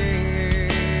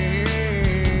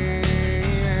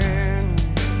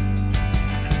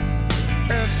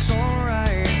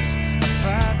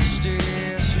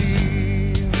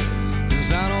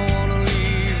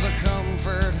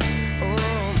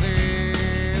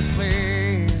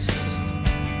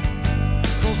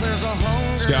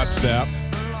 Scott Stapp.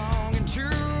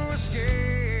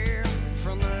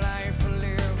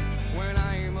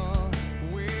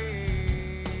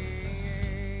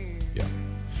 Yeah.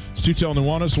 It's Tutel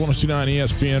Nuanez, 102.9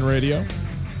 ESPN Radio.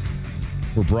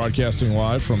 We're broadcasting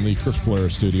live from the Kurtz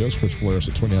Polaris studios. Kurtz Polaris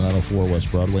at 2904 West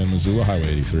Broadway in Missoula, Highway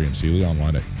 83 in Sealy.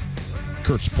 Online at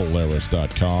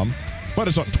kurtzpolaris.com. Find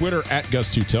us on Twitter at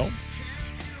Gus Tutel,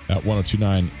 at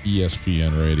 102.9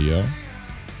 ESPN Radio.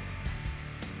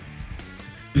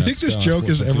 You think this joke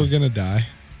is ever going to die?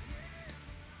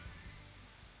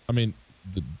 I mean,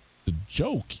 the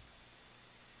joke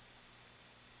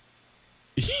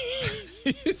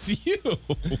is you.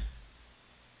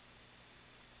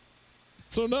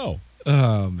 So no.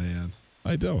 Oh, man.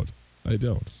 I don't. I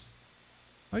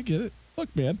get it.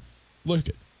 Look, man. Look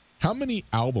at how many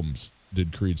albums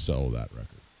did Creed sell of that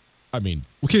record? I mean,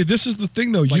 okay, this is the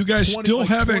thing, though. You guys still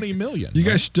haven't 20 million. You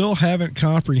guys still haven't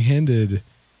comprehended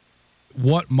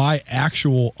what my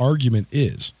actual argument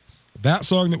is. That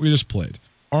song that we just played,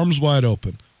 Arms Wide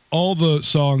Open, all the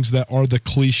songs that are the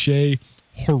cliche,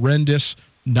 horrendous,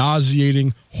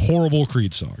 nauseating, horrible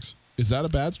Creed songs. Is that a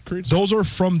bad Creed song? Those are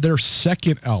from their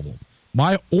second album.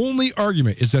 My only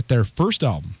argument is that their first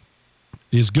album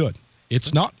is good.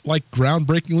 It's not like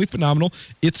groundbreakingly phenomenal.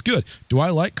 It's good. Do I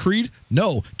like Creed?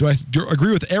 No. Do I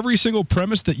agree with every single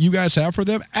premise that you guys have for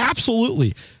them?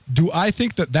 Absolutely. Do I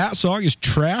think that song is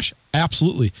trash?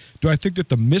 Absolutely. Do I think that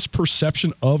the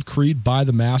misperception of Creed by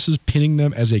the masses, pinning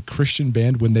them as a Christian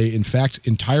band when they, in fact,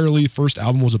 entirely first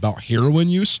album was about heroin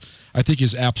use, I think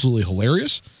is absolutely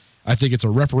hilarious. I think it's a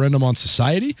referendum on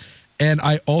society. And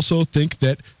I also think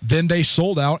that then they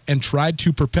sold out and tried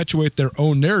to perpetuate their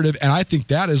own narrative, and I think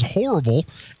that is horrible,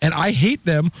 and I hate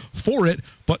them for it,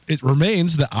 but it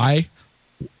remains that I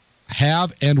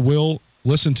have and will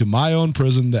listen to My Own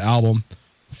Prison, the album,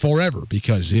 forever,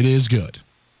 because it is good.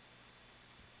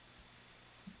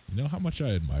 You know how much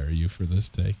I admire you for this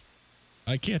take?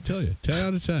 I can't tell you. 10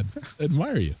 out of 10.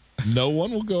 Admire you. No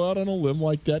one will go out on a limb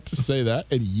like that to say that,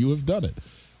 and you have done it.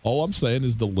 All I'm saying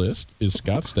is the list is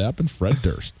Scott Stapp and Fred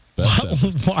Durst.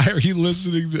 Why are you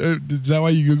listening to, is that why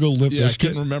you Google Limp Bizkit? I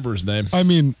couldn't remember his name. I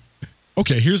mean,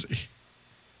 okay, here's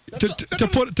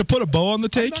to put a bow on the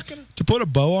take. To put a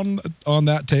bow on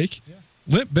that take, yeah.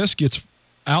 Limp Bizkit's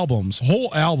albums,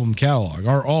 whole album catalog,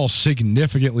 are all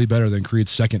significantly better than Creed's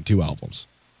second two albums.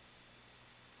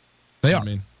 They are.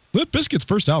 Limp Bizkit's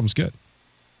first album's good.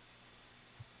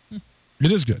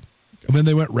 It is good. Okay. And then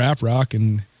they went rap rock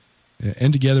and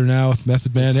End Together Now with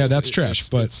Method Man. Yeah, that's trash.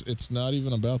 But it's not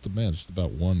even about the band. It's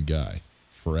about one guy,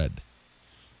 Fred.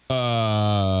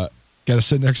 Got to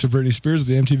sit next to Britney Spears at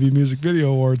the MTV Music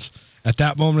Video Awards. At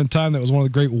that moment in time, that was one of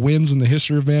the great wins in the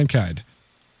history of mankind.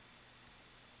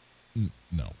 No.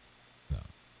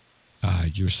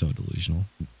 You're so delusional.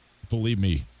 Believe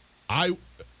me,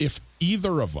 if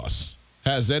either of us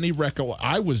has any recollection,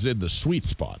 I was in the sweet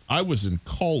spot. I was in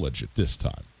college at this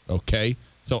time, okay?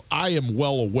 So I am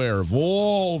well aware of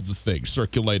all the things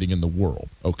circulating in the world,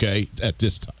 okay, at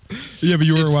this time. Yeah, but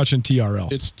you were watching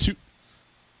TRL. It's too...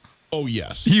 Oh,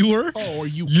 yes. You were? Oh, are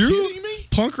you kidding me?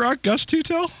 Punk rock Gus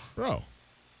Tutel? Bro.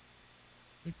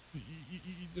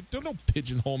 Don't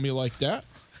pigeonhole me like that.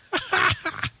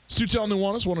 Tutel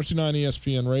Nuanez, 102.9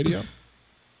 ESPN Radio.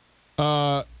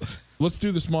 Let's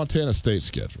do this Montana State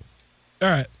schedule. All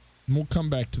right. And we'll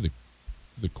come back to the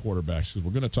quarterbacks because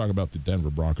we're going to talk about the Denver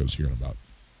Broncos here in about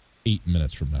 8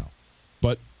 minutes from now.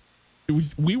 But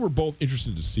we were both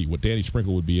interested to see what Danny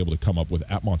Sprinkle would be able to come up with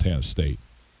at Montana State,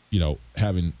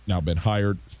 having now been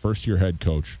hired, first-year head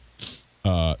coach.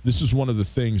 This is one of the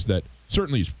things that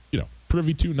certainly he's,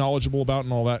 privy to, knowledgeable about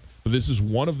and all that, but this is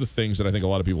one of the things that I think a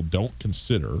lot of people don't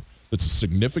consider That's a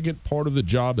significant part of the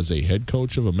job as a head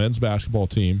coach of a men's basketball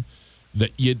team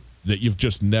that you've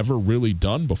just never really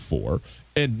done before.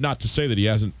 And not to say that he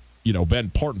hasn't, been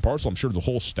part and parcel. I'm sure the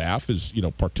whole staff is,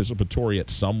 participatory at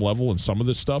some level in some of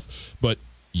this stuff. But,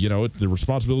 the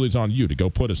responsibility is on you to go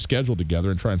put a schedule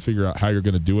together and try and figure out how you're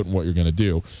going to do it and what you're going to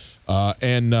do.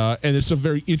 And it's a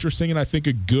very interesting and I think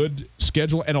a good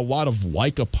schedule and a lot of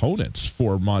like opponents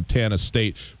for Montana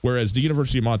State, whereas the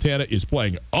University of Montana is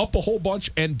playing up a whole bunch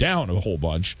and down a whole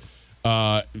bunch.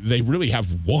 They really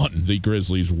have the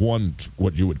Grizzlies,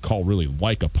 what you would call really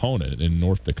like opponent in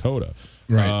North Dakota.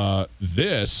 Right.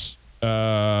 This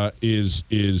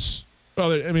is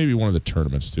maybe one of the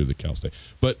tournaments too, the Cal State.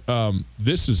 But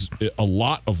this is a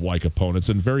lot of like opponents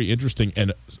and very interesting,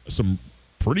 and some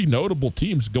pretty notable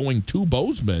teams going to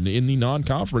Bozeman in the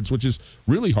non-conference, which is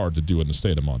really hard to do in the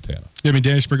state of Montana. Yeah,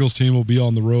 Danny Sprinkle's team will be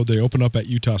on the road. They open up at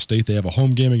Utah State. They have a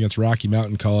home game against Rocky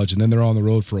Mountain College, and then they're on the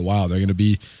road for a while. They're going to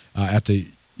be at the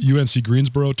UNC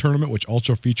Greensboro tournament, which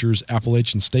also features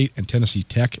Appalachian State and Tennessee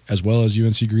Tech, as well as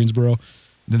UNC Greensboro. And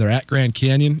then they're at Grand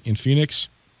Canyon in Phoenix,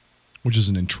 which is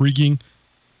an intriguing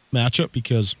matchup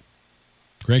because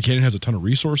Grand Canyon has a ton of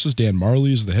resources. Dan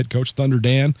Marley is the head coach. Thunder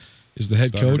Dan is the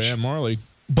head coach. Dan Marley.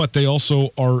 But they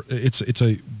also are. It's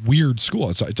a weird school.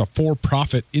 It's a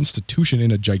for-profit institution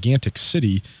in a gigantic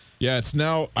city. Yeah,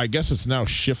 I guess it's now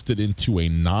shifted into a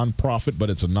nonprofit, but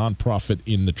it's a nonprofit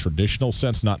in the traditional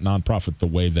sense, not nonprofit the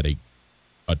way that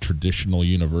a traditional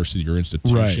university or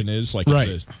institution is. Like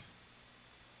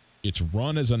it's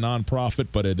run as a nonprofit,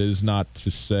 but it is not to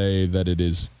say that it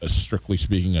is, strictly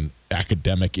speaking, an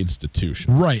academic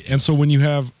institution. Right, and so when you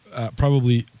have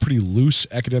probably pretty loose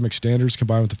academic standards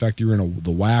combined with the fact that you're in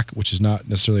the WAC, which is not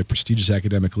necessarily a prestigious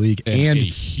academic league, and a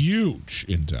huge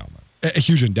endowment. A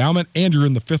huge endowment, and you're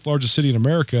in the fifth largest city in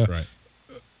America. Right.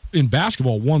 In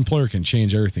basketball, one player can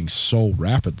change everything so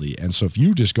rapidly. And so if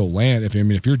you just go land, if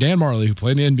you're Dan Marley, who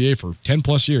played in the NBA for 10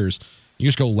 plus years, you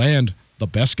just go land the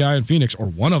best guy in Phoenix or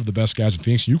one of the best guys in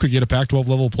Phoenix, you could get a Pac-12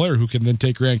 level player who can then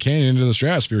take Grand Canyon into the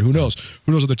stratosphere. Who knows?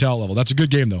 Who knows at the talent level? That's a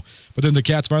good game, though. But then the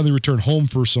Cats finally return home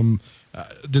for some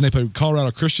then they play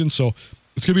Colorado Christian. So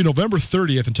it's going to be November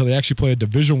 30th until they actually play a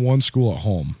Division I school at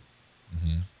home.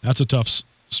 Mm-hmm. That's a tough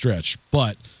stretch.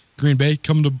 But Green Bay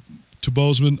come to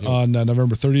Bozeman on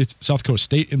November 30th. South Dakota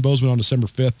State in Bozeman on December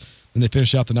 5th. Then they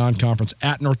finish out the non-conference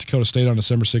at North Dakota State on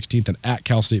December 16th and at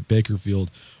Cal State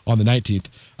Bakersfield on the 19th.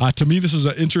 To me, this is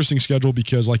an interesting schedule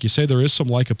because, like you say, there is some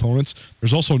like opponents.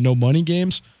 There's also no money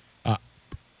games.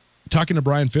 Talking to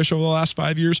Brian Fish over the last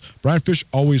 5 years, Brian Fish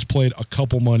always played a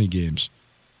couple money games.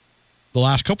 The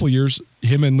last couple of years,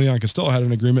 him and Leon Costello had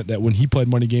an agreement that when he played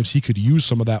money games, he could use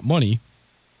some of that money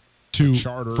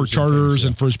for charters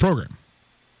and for his program.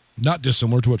 Not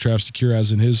dissimilar to what Travis DeCuire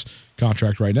has in his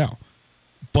contract right now.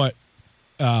 But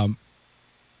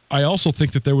I also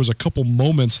think that there was a couple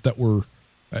moments that were,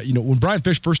 when Brian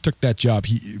Fish first took that job,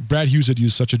 Brad Hughes had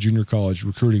used such a junior college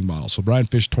recruiting model. So Brian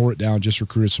Fish tore it down, just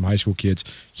recruited some high school kids.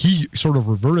 He sort of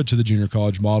reverted to the junior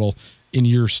college model in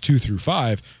years 2 through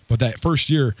 5. But that first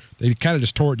year, they kind of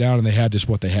just tore it down and they had just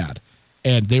what they had.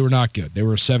 And they were not good. They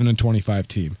were a 7-25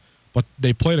 team. But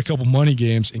they played a couple money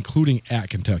games, including at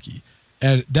Kentucky.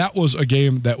 And that was a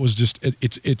game that was just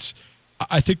it's.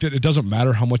 I think that it doesn't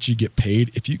matter how much you get paid.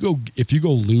 If you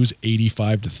go lose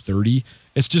 85-30,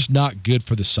 it's just not good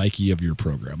for the psyche of your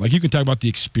program. Like, you can talk about the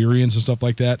experience and stuff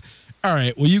like that. All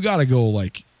right, well, you got to go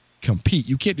compete.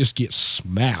 You can't just get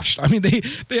smashed. I mean,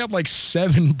 they have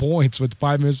 7 points with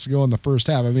 5 minutes to go in the first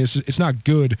half. I mean, it's not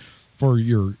good for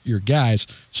your guys.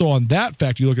 So on that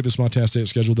fact, you look at this Montana State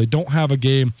schedule, they don't have a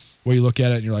game where you look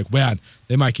at it and you're like, man,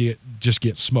 they might just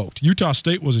get smoked. Utah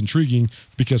State was intriguing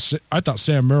because I thought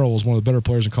Sam Merrill was one of the better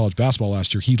players in college basketball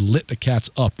last year. He lit the Cats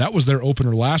up. That was their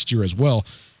opener last year as well.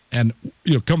 And,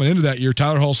 coming into that year,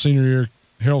 Tyler Hall senior year,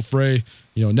 Harold Frey,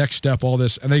 next step, all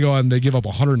this, and they go out and they give up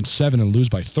 107 and lose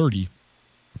by 30.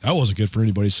 That wasn't good for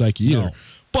anybody's psyche either. No.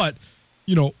 But,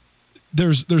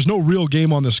 there's no real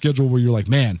game on the schedule where you're like,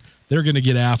 man, they're going to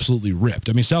get absolutely ripped.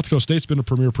 I mean, South Dakota State's been a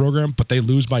premier program, but they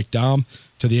lose Mike Daum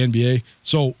to the NBA.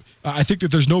 So I think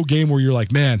that there's no game where you're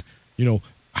like, man,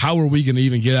 how are we going to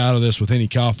even get out of this with any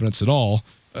confidence at all?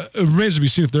 It remains to be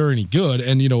seen if they're any good.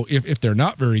 And, if they're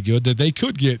not very good, that they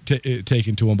could get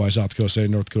taken to them by South Dakota State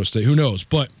and North Dakota State. Who knows?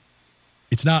 But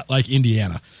it's not like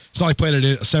Indiana. It's not like playing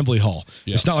at Assembly Hall.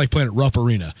 Yeah. It's not like playing at Rupp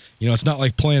Arena. It's not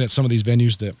like playing at some of these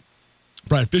venues that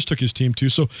Brian Fish took his team to.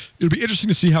 So it'll be interesting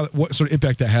to see what sort of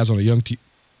impact that has on a young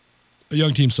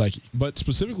team psyche. But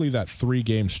specifically that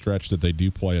 3-game stretch that they do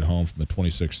play at home from the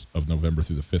 26th of November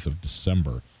through the 5th of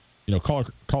December,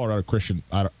 Colorado Christian,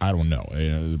 I don't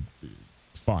know.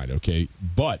 Fine, okay.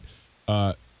 But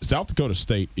South Dakota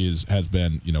State has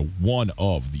been, one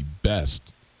of the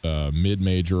best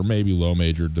mid-major or maybe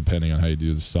low-major, depending on how you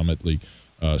do the Summit League,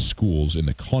 schools in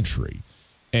the country.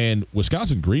 And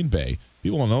Wisconsin-Green Bay,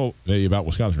 people don't know maybe about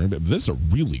Wisconsin-Green Bay, but this is a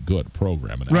really good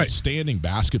program, an outstanding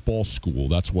basketball school.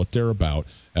 That's what they're about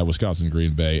at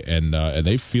Wisconsin-Green Bay, and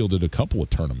they've fielded a couple of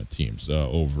tournament teams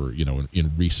over,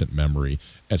 in recent memory.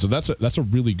 And so that's a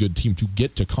really good team to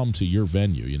get to come to your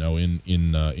venue,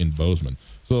 in Bozeman.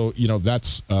 So,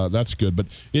 that's good. But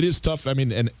it is tough. I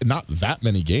mean, and not that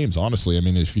many games, honestly. I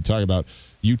mean, if you talk about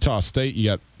Utah State,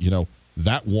 you got,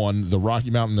 that one, the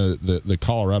Rocky Mountain, the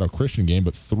Colorado Christian game,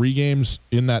 but 3 games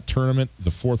in that tournament, the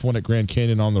 4th one at Grand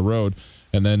Canyon on the road,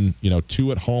 and then,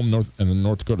 2 at home,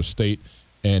 North Dakota State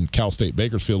and Cal State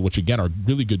Bakersfield, which, again, are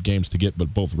really good games to get,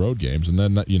 but both road games. And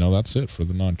then, that's it for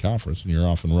the non-conference, and you're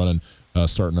off and running.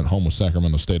 Starting at home with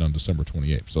Sacramento State on December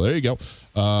 28th. So there you go.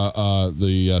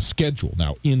 The schedule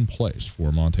now in place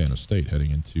for Montana State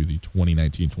heading into the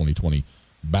 2019-2020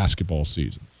 basketball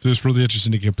season. So it's really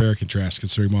interesting to compare and contrast,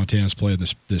 considering Montana's playing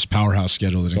this powerhouse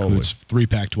schedule that includes 3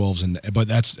 Pac-12s, but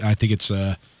I think it's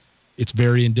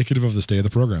very indicative of the state of the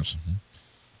programs. Mm-hmm.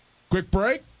 Quick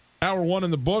break. Hour 1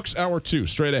 in the books. Hour 2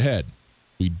 straight ahead.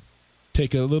 We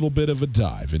take a little bit of a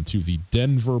dive into the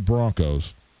Denver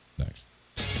Broncos next.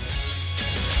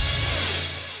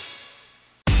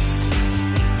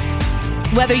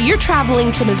 Whether you're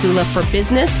traveling to Missoula for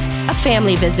business, a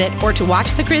family visit, or to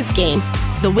watch the Grizz game,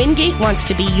 the Wingate wants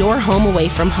to be your home away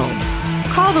from home.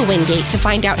 Call the Wingate to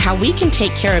find out how we can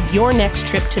take care of your next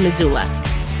trip to Missoula.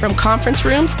 From conference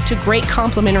rooms to great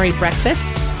complimentary breakfast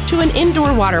to an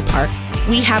indoor water park,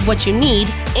 we have what you need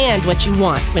and what you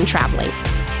want when traveling.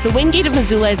 The Wingate of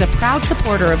Missoula is a proud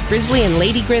supporter of Grizzly and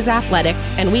Lady Grizz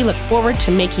athletics, and we look forward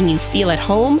to making you feel at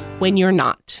home when you're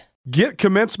not. Get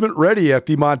commencement ready at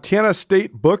the Montana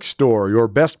State Bookstore, your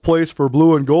best place for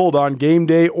blue and gold on game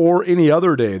day or any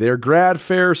other day. Their grad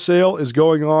fair sale is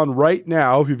going on right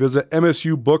now if you visit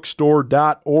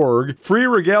msubookstore.org. Free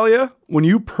regalia when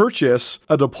you purchase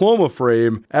a diploma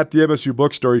frame at the MSU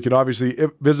Bookstore. You can obviously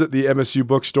visit the MSU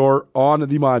Bookstore on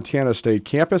the Montana State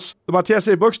campus. The Montana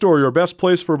State Bookstore, your best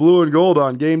place for blue and gold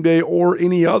on game day or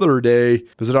any other day.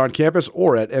 Visit on campus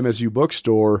or at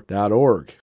msubookstore.org.